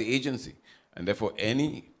therefore, that's the agency. And therefore,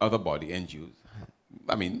 any other body, NGOs,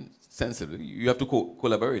 I mean, sensibly, you have to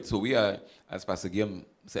collaborate. So we are, as Pastor Guillaume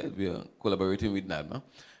said, we are collaborating with NADMA.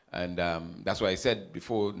 And that's why I said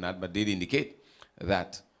before, NADMA did indicate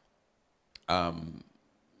that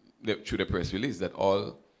through the press release that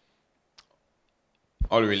all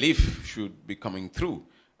relief should be coming through.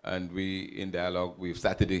 And we, in dialogue, we've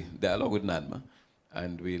started a dialogue with NADMA,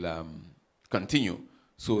 and we'll continue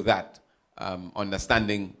so that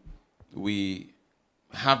understanding we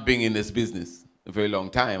have been in this business a very long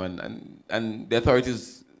time, and the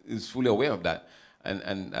authorities is fully aware of that.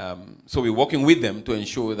 And so we're working with them to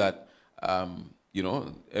ensure that,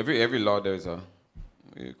 every law there's a,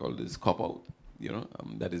 we call this cop-out,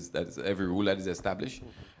 that is every rule that is established.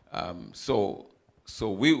 So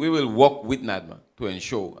we will work with NADMA to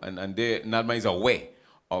ensure, and NADMA is aware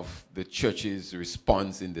of the church's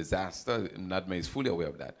response in disaster. NADMA is fully aware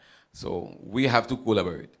of that. So we have to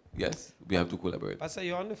collaborate. Yes, we have to collaborate. Pastor,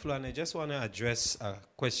 you're on the floor, and I just want to address a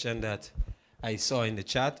question that I saw in the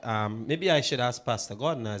chat. Maybe I should ask Pastor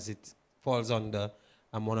Gordon, as it falls under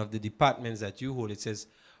one of the departments that you hold. It says,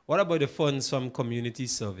 what about the funds from community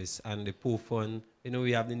service and the poor fund?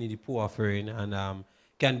 We have the needy poor offering, and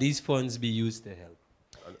can these funds be used to help?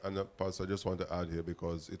 And Pastor, I just want to add here,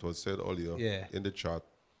 because it was said earlier in the chat,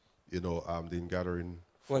 the in-gathering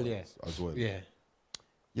funds as well. Yeah.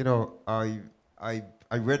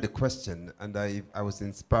 I read the question, and I was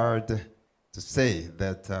inspired to say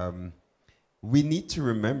that we need to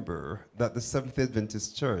remember that the Seventh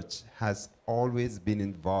Adventist Church has always been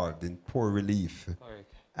involved in poor relief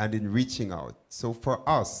and in reaching out. So for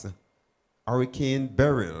us, Hurricane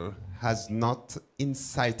Beryl has not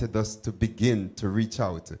incited us to begin to reach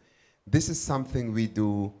out. This is something we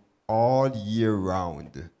do all year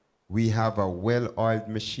round. We have a well-oiled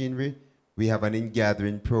machinery. We have an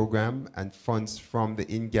in-gathering program, and funds from the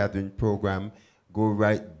in-gathering program go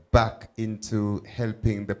right back into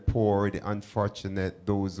helping the poor, the unfortunate,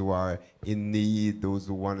 those who are in need, those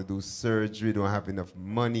who want to do surgery, don't have enough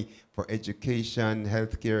money for education,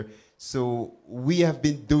 healthcare. So we have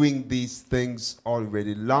been doing these things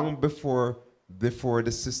already long before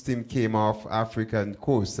the system came off African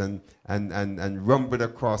coast and rumbled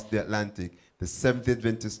across the Atlantic. The Seventh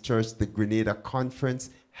Adventist Church, the Grenada Conference,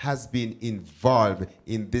 has been involved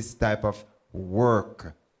in this type of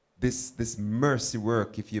work, this mercy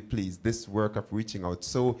work, if you please, this work of reaching out.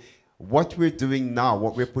 So what we're doing now,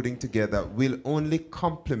 what we're putting together, will only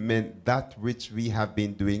complement that which we have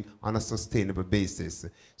been doing on a sustainable basis.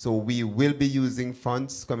 So we will be using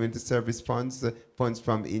funds, community service funds, funds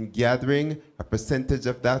from in-gathering. A percentage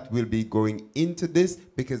of that will be going into this,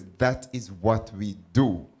 because that is what we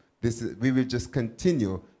do. We will just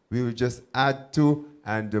continue. We will just add to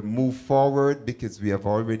and move forward, because we have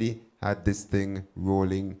already had this thing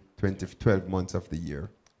rolling 12 months of the year.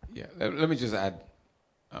 Yeah, let me just add,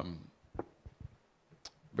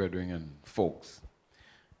 brethren and folks,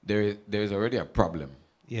 there is already a problem.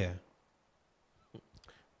 Yeah.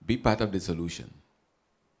 Be part of the solution.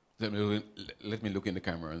 Let me look in the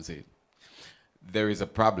camera and say it. There is a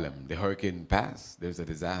problem. The hurricane passed. There's a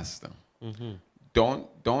disaster.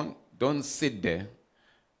 Don't sit there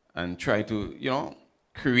and try to,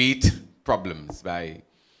 create problems by...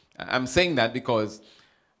 I'm saying that because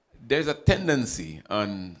there's a tendency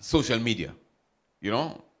on social media,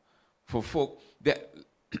 for folk...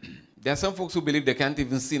 There are some folks who believe they can't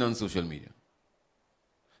even sin on social media.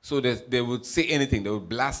 So they would say anything. They would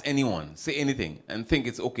blast anyone, say anything, and think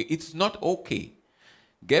it's okay. It's not okay.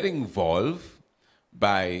 Get involved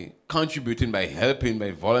by contributing, by helping,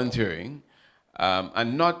 by volunteering,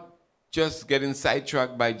 and not just getting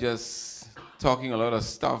sidetracked by just talking a lot of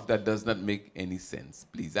stuff that does not make any sense.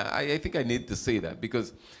 Please, I think I need to say that,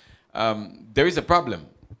 because there is a problem.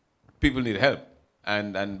 People need help.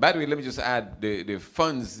 And by the way, let me just add, the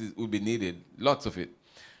funds will be needed, lots of it,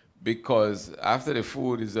 because after the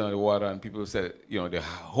food is on the water and people said, the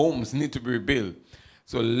homes need to be rebuilt,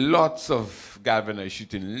 So lots of galvanized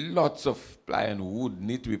shooting, lots of ply and wood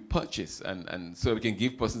need to be purchased, and so we can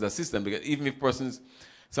give persons assistance, because even if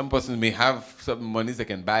some persons may have some monies they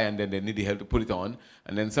can buy and then they need the help to put it on,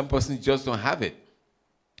 and then some persons just don't have it.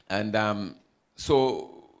 And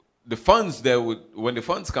so the funds there when the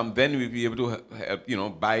funds come, then we'll be able to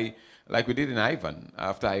help, buy, like we did in Ivan.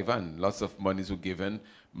 After Ivan, lots of monies were given,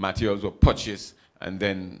 materials were purchased, and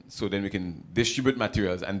then we can distribute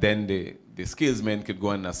materials, and then the skillsmen could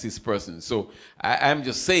go and assist persons. So I'm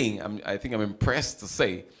just saying, I think I'm impressed to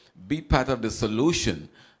say, be part of the solution.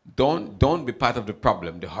 Don't be part of the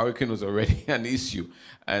problem. The hurricane was already an issue,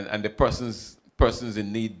 and the persons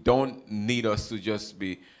in need don't need us to just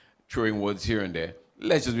be throwing words here and there.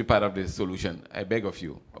 Let's just be part of the solution. I beg of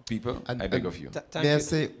you, people. I beg of you. May I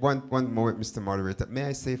say one more, Mr. Moderator? May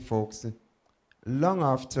I say, folks, long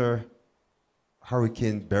after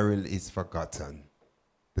Hurricane Beryl is forgotten,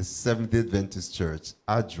 the Seventh-day Adventist Church,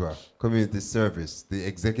 ADRA, Community Service, the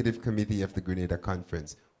Executive Committee of the Grenada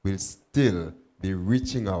Conference will still be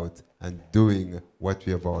reaching out and doing what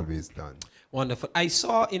we have always done. Wonderful. I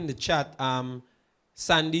saw in the chat,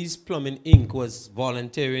 Sandy's Plumbing Inc. was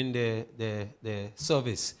volunteering the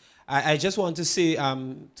service. I just want to say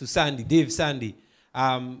to Sandy,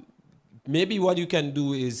 maybe what you can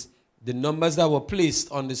do is the numbers that were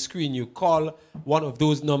placed on the screen, you call one of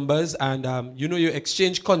those numbers and you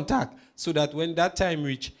exchange contact so that when that time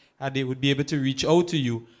reach, they would be able to reach out to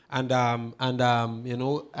you and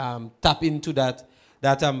tap into that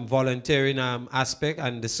volunteering aspect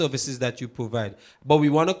and the services that you provide. But we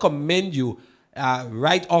want to commend you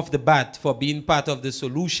right off the bat for being part of the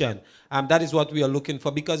solution. That is what we are looking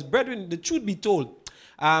for, because, brethren, the truth be told,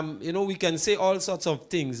 we can say all sorts of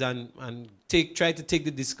things and try to take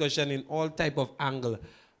the discussion in all type of angle,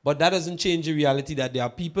 but that doesn't change the reality that there are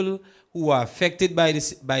people who are affected by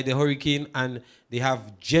the hurricane and they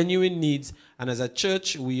have genuine needs. And as a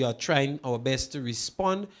church, we are trying our best to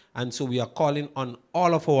respond. And so we are calling on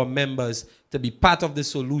all of our members to be part of the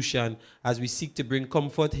solution as we seek to bring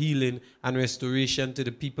comfort, healing, and restoration to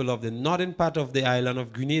the people of the northern part of the island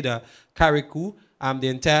of Grenada, Carriacou, the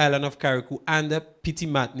entire island of Carriacou, and the Petit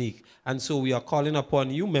Martinique. And so we are calling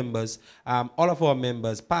upon you members, all of our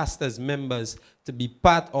members, pastors, members, to be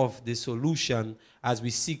part of the solution as we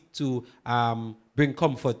seek to bring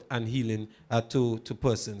comfort and healing to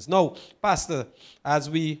persons. Now, Pastor, as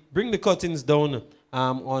we bring the curtains down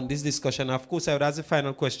on this discussion, of course, I would ask the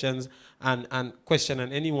final questions and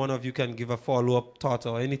any one of you can give a follow-up thought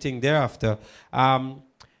or anything thereafter.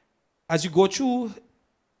 As you go through,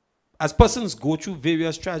 as persons go through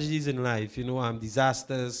various tragedies in life,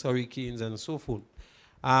 disasters, hurricanes, and so forth,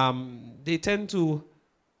 they tend to,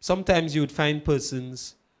 sometimes you would find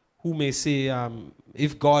persons who may say,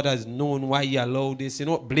 if God has known why he allowed this,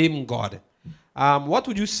 blame God. What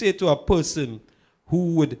would you say to a person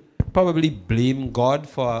who would probably blame God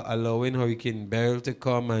for allowing Hurricane Beryl to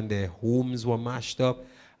come and their homes were mashed up,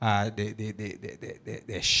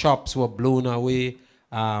 their shops were blown away?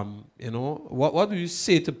 What do you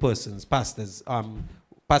say to persons, pastors?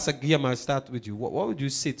 Pastor Guillaume, I'll start with you. What would you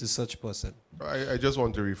say to such person? I just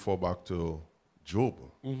want to refer back to Job.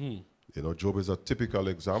 Mm-hmm. Job is a typical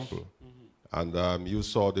example. Mm-hmm. And you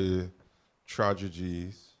saw the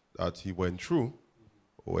tragedies that he went through,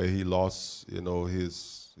 where he lost,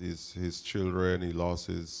 his children, he lost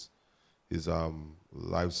his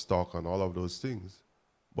livestock and all of those things.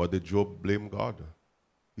 But did Job blame God?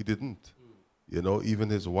 He didn't. Even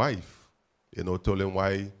his wife, told him,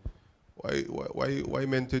 why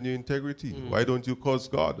maintain your integrity? Mm. Why don't you curse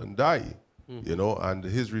God and die? Mm-hmm. And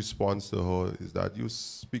his response to her is that you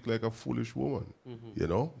speak like a foolish woman,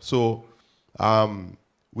 mm-hmm. So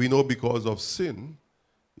we know because of sin,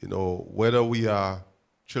 whether we are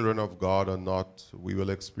children of God or not, we will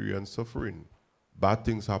experience suffering. Bad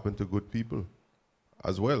things happen to good people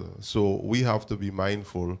as well. So we have to be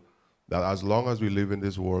mindful that as long as we live in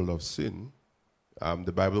this world of sin,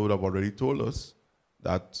 the Bible would have already told us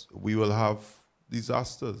that we will have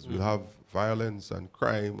disasters, we'll have violence and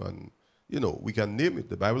crime, and, we can name it.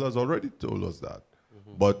 The Bible has already told us that.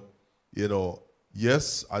 Mm-hmm. But,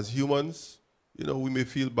 yes, as humans, we may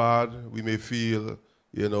feel bad, we may feel,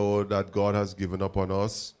 that God has given up on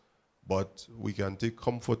us, but we can take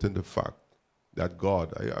comfort in the fact that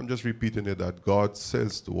God, I'm just repeating it, that God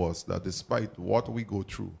says to us that despite what we go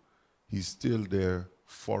through, he's still there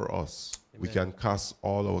for us. Amen. We can cast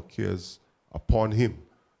all our cares upon him,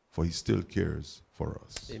 for he still cares for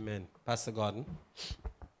us. Amen. Pastor Gordon.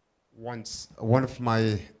 Once, one of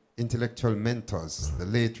my intellectual mentors, the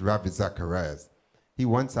late Rabbi Zacharias, he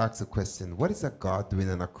once asked a question, what is a God doing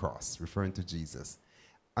on a cross, referring to Jesus?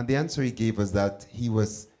 And the answer he gave us that he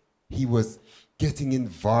was getting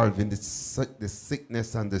involved in the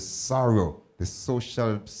sickness and the sorrow, the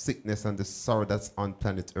social sickness and the sorrow that's on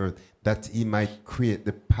planet Earth, that he might create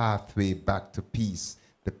the pathway back to peace,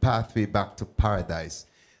 the pathway back to paradise.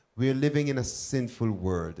 We're living in a sinful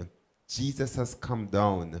world. Jesus has come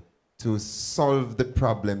down to solve the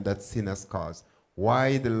problem that sin has caused.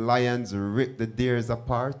 Why the lions rip the deers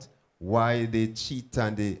apart, why the cheetah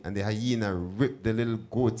and the hyena rip the little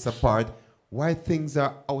goats apart, why things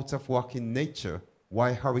are out of whack in nature,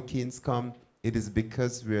 why hurricanes come, it is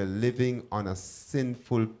because we're living on a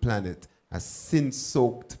sinful planet, a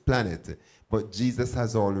sin-soaked planet. But Jesus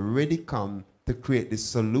has already come to create the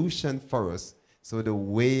solution for us. So the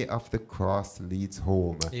way of the cross leads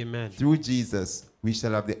home. Amen. Through Jesus, we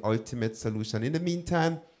shall have the ultimate solution. In the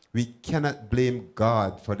meantime, we cannot blame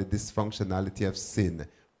God for the dysfunctionality of sin.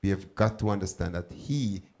 We have got to understand that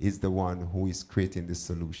he is the one who is creating the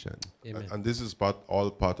solution. Amen. And this is all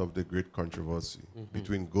part of the great controversy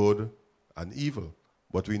between good and evil.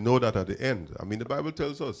 But we know that at the end, I mean, the Bible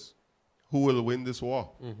tells us who will win this war,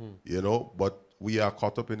 you know, but we are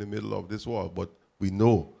caught up in the middle of this war. But we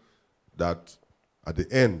know that at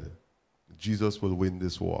the end, Jesus will win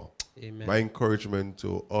this war. Amen. My encouragement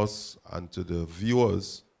to us and to the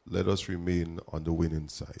viewers, let us remain on the winning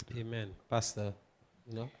side. Amen. Pastor,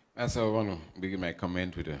 you know? So I want to begin my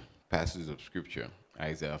comment with a passage of scripture,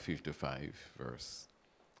 Isaiah 55, verse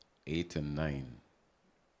 8 and 9.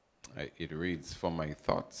 It reads, "For my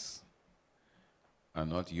thoughts are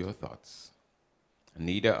not your thoughts,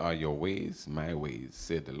 neither are your ways my ways,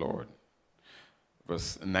 said the Lord."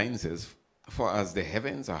 Verse 9 says, "For as the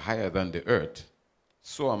heavens are higher than the earth,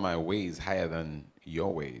 so are my ways higher than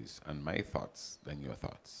your ways, and my thoughts than your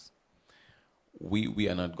thoughts." We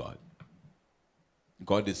are not God.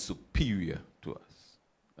 God is superior to us.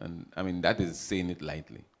 And I mean, that is saying it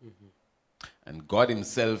lightly. And God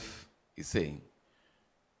himself is saying,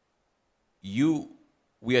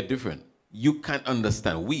 we are different. You can't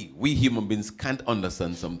understand. We human beings can't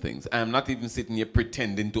understand some things. I am not even sitting here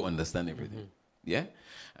pretending to understand everything. Yeah?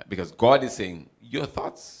 Because God is saying, your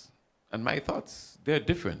thoughts and my thoughts, they're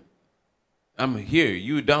different. I'm here,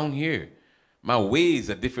 you down here. My ways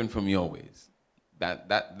are different from your ways.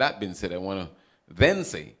 That being said, I want to then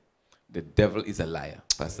say, the devil is a liar,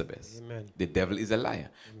 Pastor Bess. Amen. The devil is a liar.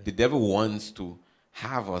 Amen. The devil wants to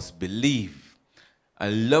have us believe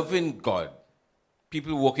a loving God.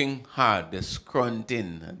 People working hard, they're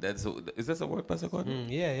scrunting. Is that a word, Pastor Gordon?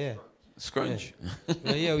 Yeah. Scrunch.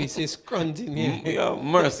 Yeah, we say scrunting here. Yeah,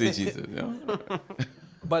 mercy, Jesus. Yeah.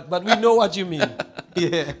 But we know what you mean.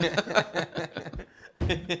 Yeah.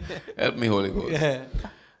 Help me, Holy Ghost. Yeah.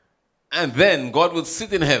 And then God will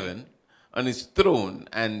sit in heaven on his throne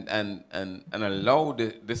and allow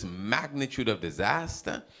this magnitude of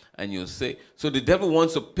disaster. And you'll say, so the devil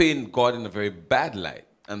wants to paint God in a very bad light.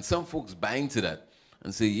 And some folks buy into that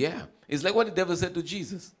and say, yeah. It's like what the devil said to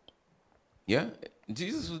Jesus. Yeah?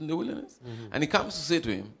 Jesus was in the wilderness. And he comes to say to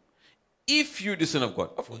him, if you're the Son of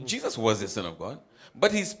God. Jesus was the Son of God.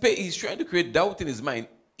 But he's trying to create doubt in his mind.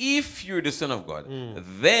 If you're the Son of God,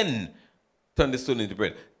 then turn the stone into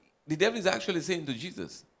bread. The devil is actually saying to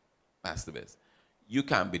Jesus, Pastor Bess, you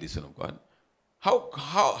can't be the Son of God.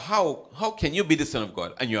 How can you be the Son of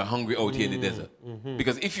God and you're hungry out here in the desert?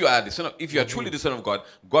 Because if you are truly the Son of God,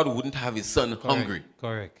 God wouldn't have his son hungry.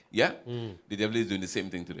 Correct. Yeah? The devil is doing the same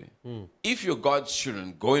thing today. If you're God's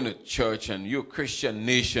children, going to church and you're a Christian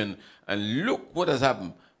nation, and look what has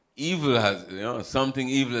happened. Something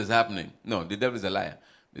evil is happening. No, the devil is a liar.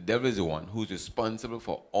 The devil is the one who's responsible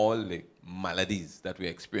for all the maladies that we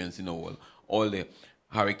experience in the world, all the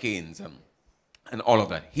hurricanes and all of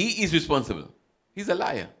that. He is responsible. He's a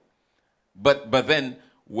liar. But then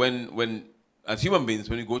when as human beings,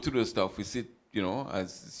 when we go through the stuff, we sit,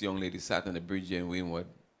 as this young lady sat on the bridge here in Wynwood,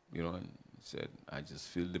 and said, I just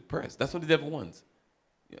feel depressed. That's what the devil wants.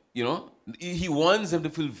 He wants them to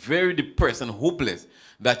feel very depressed and hopeless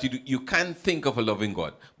that you can't think of a loving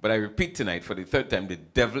God. But I repeat tonight for the third time, the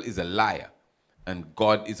devil is a liar and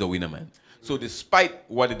God is a winner man. So despite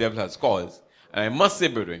what the devil has caused, and I must say,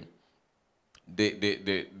 brethren,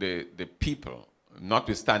 the people,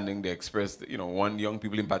 notwithstanding they expressed, one young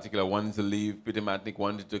people in particular wanted to leave, Peter Matnick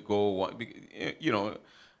wanted to go,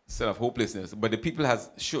 instead of hopelessness. But the people has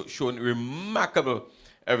shown remarkable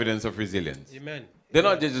evidence of resilience. Amen. They're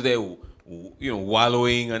not just there,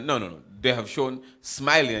 wallowing and no. They have shown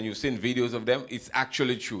smiling, and you've seen videos of them. It's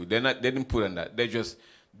actually true. They didn't put on that. They're just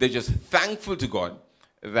thankful to God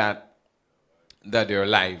that they're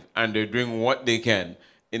alive and they're doing what they can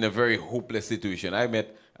in a very hopeless situation. I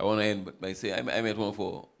want to end by saying I met one of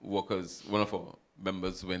our workers, one of our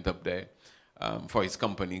members went up there for his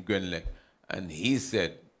company, Grenadines, and he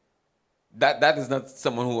said that is not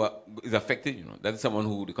someone who is affected, you know. That is someone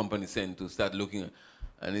who the company sent to start looking at.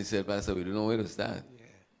 And he said, Pastor, we don't know where to start. Yeah.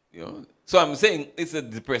 You know? So I'm saying it's a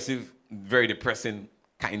depressive, very depressing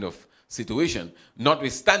kind of situation.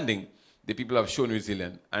 Notwithstanding, the people have shown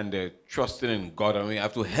resilience and they're trusting in God, and we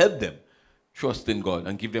have to help them trust in God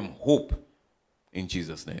and give them hope in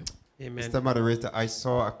Jesus' name. Amen. Mr. Moderator, I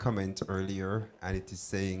saw a comment earlier, and it is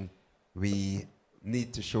saying we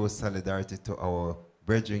need to show solidarity to our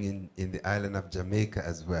brethren in the island of Jamaica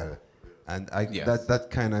as well. And Yes. that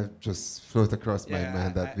kind of just floated across my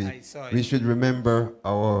mind that I saw we it. should remember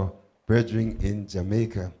our brethren in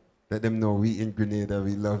Jamaica. Let them know we in Grenada,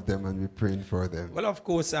 we love them and we're praying for them. Well, of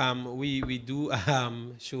course, we do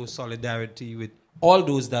show solidarity with all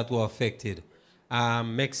those that were affected.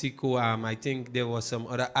 Mexico, I think there were some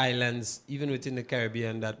other islands, even within the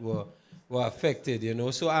Caribbean, that were affected, you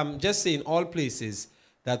know. So I'm just saying all places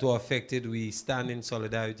that were affected, we stand in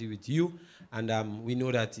solidarity with you. And we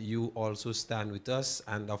know that you also stand with us.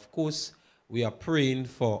 And of course, we are praying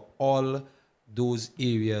for all those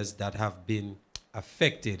areas that have been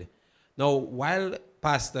affected. Now, while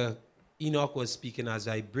Pastor Enoch was speaking, as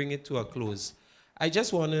I bring it to a close, I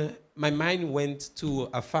just want to, my mind went to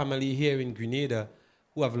a family here in Grenada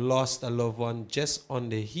who have lost a loved one just on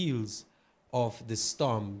the heels of the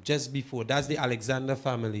storm, just before. That's the Alexander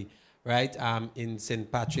family, right? In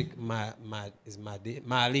St. Patrick, Mali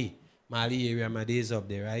area, Made is up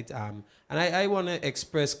there, right? And I want to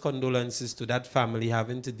express condolences to that family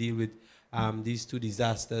having to deal with these two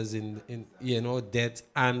disasters in you know, death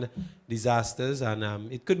and disasters.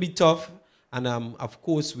 And it could be tough. And of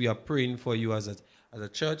course, we are praying for you as a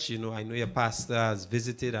church. You know, I know your pastor has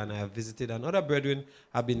visited, and I have visited, and other brethren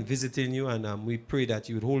have been visiting you. And we pray that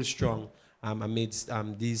you would hold strong amidst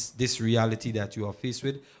this reality that you are faced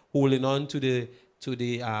with, holding on to the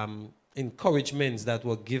encouragements that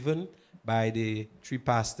were given by the three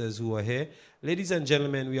pastors who are here. Ladies and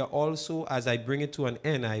gentlemen, we are also, as I bring it to an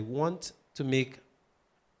end, I want to make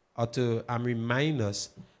or to remind us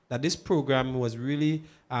that this program was really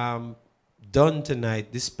done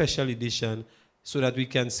tonight, this special edition, so that we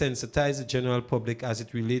can sensitize the general public as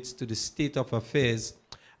it relates to the state of affairs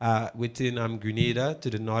within Grenada, to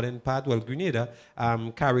the northern part. Well, Grenada,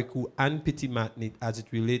 Carriacou, and Petit Martinique, as it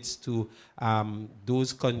relates to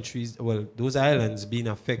those countries, well, those islands being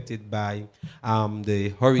affected by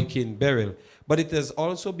the Hurricane Beryl. But it has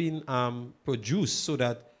also been produced so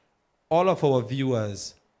that all of our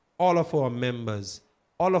viewers, all of our members,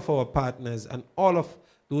 all of our partners, and all of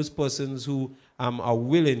those persons who are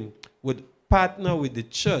willing would partner with the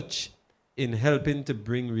church in helping to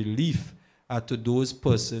bring relief to those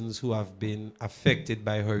persons who have been affected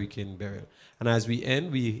by Hurricane Beryl. And as we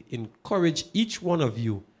end, we encourage each one of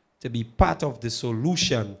you to be part of the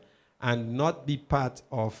solution and not be part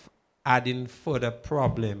of adding further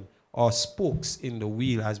problem or spokes in the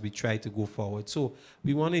wheel as we try to go forward. So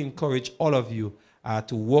we want to encourage all of you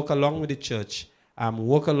to walk along with the church,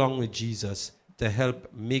 walk along with Jesus to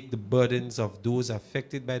help make the burdens of those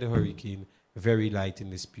affected by the hurricane very light in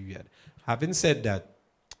this period. Having said that,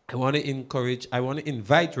 I want to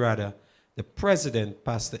invite the President,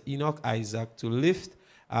 Pastor Enoch Isaac, to lift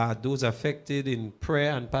those affected in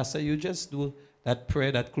prayer. And Pastor, you just do that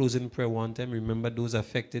prayer, that closing prayer one time. Remember those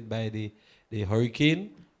affected by the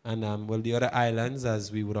hurricane and well, the other islands,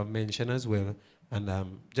 as we would have mentioned as well.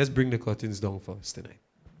 And just bring the curtains down for us tonight.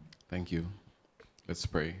 Thank you. Let's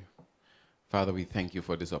pray. Father, we thank you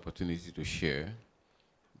for this opportunity to share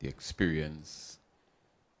the experience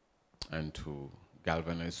and to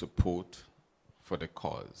galvanize support for the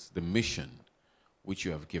cause, the mission which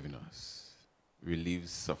you have given us. Relieve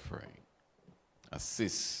suffering,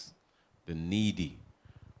 assist the needy,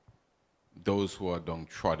 those who are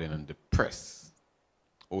downtrodden and depressed,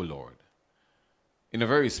 O Lord. In a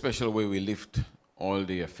very special way, we lift all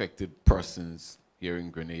the affected persons here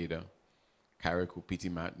in Grenada, Carriacou, Petit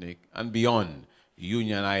Martinique, and beyond,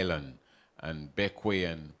 Union Island, and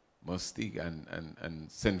Bequia, and Mustique,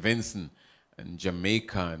 and St. Vincent, and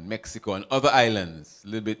Jamaica, and Mexico, and other islands, a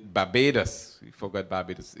little bit Barbados, we forgot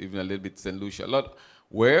Barbados, even a little bit St. Lucia, a lot,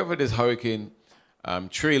 wherever this hurricane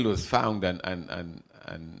trail was found and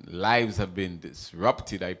lives have been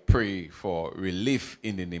disrupted, I pray for relief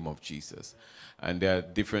in the name of Jesus. And there are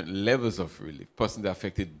different levels of relief, persons are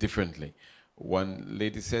affected differently. One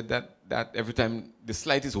lady said that every time the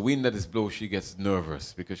slightest wind that is blown, she gets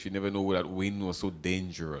nervous because she never knew that wind was so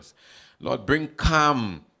dangerous. Lord, bring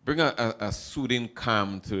calm, bring a soothing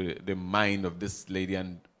calm to the mind of this lady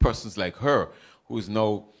and persons like her who is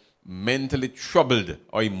now mentally troubled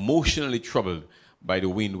or emotionally troubled by the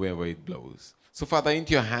wind wherever it blows. So, Father,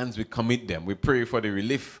 into your hands we commit them. We pray for the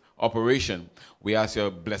relief operation. We ask your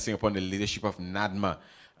blessing upon the leadership of NADMA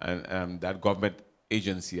and that government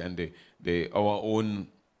agency and our own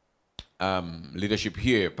leadership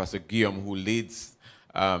here, Pastor Guillaume, who leads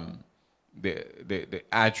the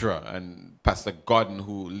ADRA, and Pastor Gordon,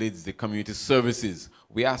 who leads the community services.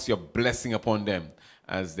 We ask your blessing upon them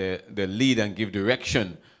as they lead and give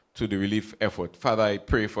direction to the relief effort. Father, I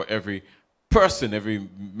pray for every person, every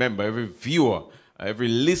member, every viewer, every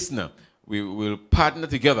listener. We will partner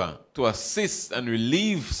together to assist and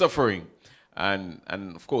relieve suffering. And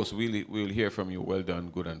of course, we'll hear from you. Well done,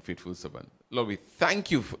 good and faithful servant. Lord, we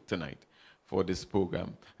thank you tonight for this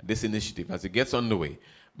program, this initiative. As it gets underway,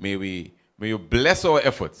 may you bless our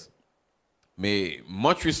efforts. May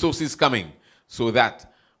much resources coming so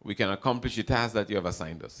that we can accomplish the task that you have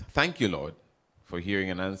assigned us. Thank you, Lord, for hearing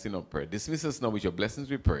and answering our prayer. Dismiss us now with your blessings,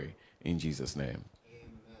 we pray. In Jesus' name.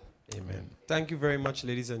 Amen. Thank you very much,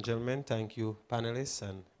 ladies and gentlemen. Thank you, panelists,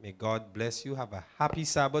 and may God bless you. Have a happy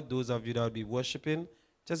Sabbath. Those of you that will be worshiping,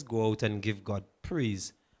 just go out and give God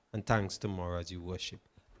praise and thanks tomorrow as you worship.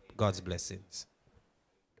 God's blessings.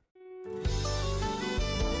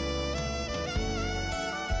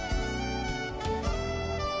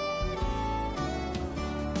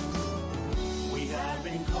 We have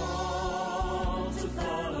been called to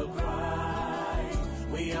follow Christ.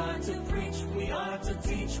 We are to preach, we are to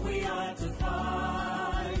teach, we are to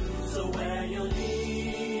fight. So where you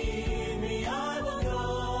lead me, I will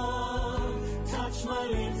go. Touch my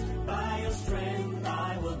lips, by your strength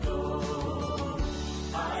I will go.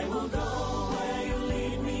 I will go where you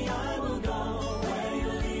lead me, I will go. Where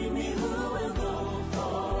you lead me, who will go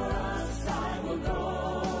for us? I will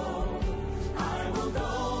go. I will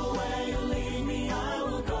go where you lead me, I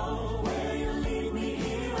will go. Where you lead me,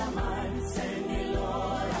 here am I. Send me,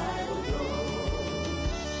 Lord, I will go.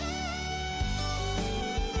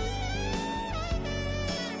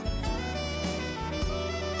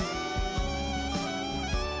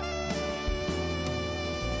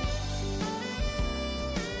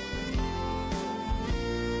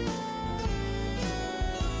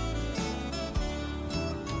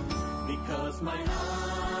 Because my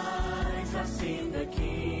eyes have seen the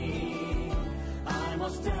King, I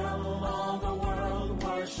must tell all the world,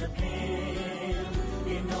 worship Him.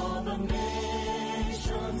 In all the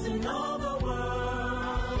nations, in all the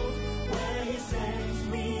world, where He sends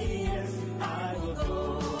me, yes, I will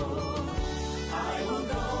go. I will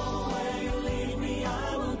go where you lead me,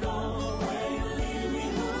 I will go. Where you lead me,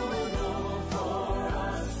 who will go for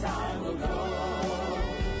us? I will go.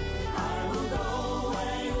 I will go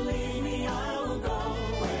where you lead me, I will go.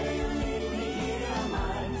 Where you lead me, here am I.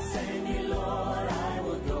 Send me, Lord, I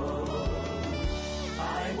will go.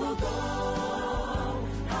 I will go.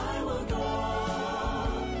 I will go.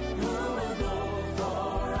 Who will go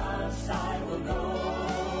for us? I will go.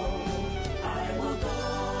 I will go.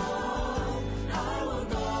 I will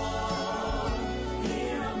go.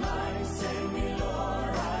 Here am I. Send me,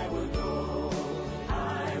 Lord, I will go.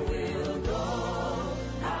 I will go.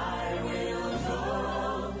 I will go.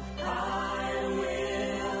 I will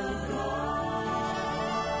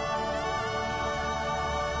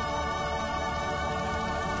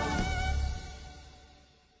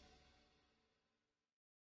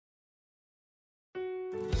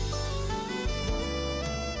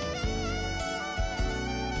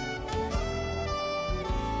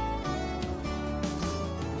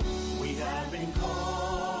We have been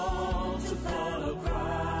called to follow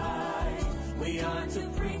Christ. We are to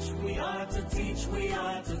preach, we are to teach, we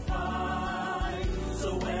are to fight.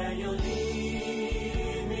 So where you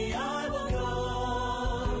lead me, I will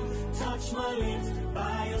go. Touch my lips,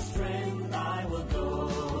 by your strength I will go.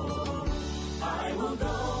 I will go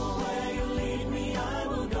where you lead me, I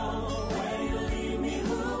will go. Where you lead me,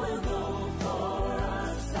 who will go for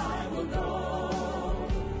us? I will go.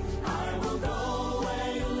 I will go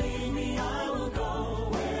where you lead me, I will go.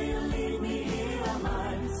 Where you lead me, here am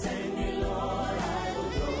I. Send me, Lord, I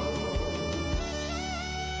will go.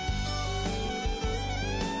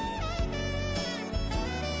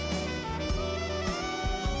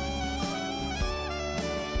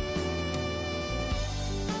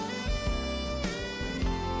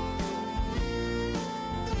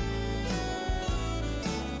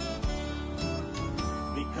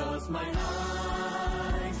 Because my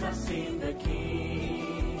eyes have seen the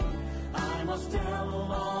King, I must tell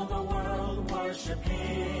all the world, worship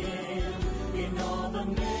Him. In all the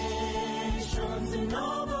nations, in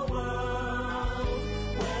all the world,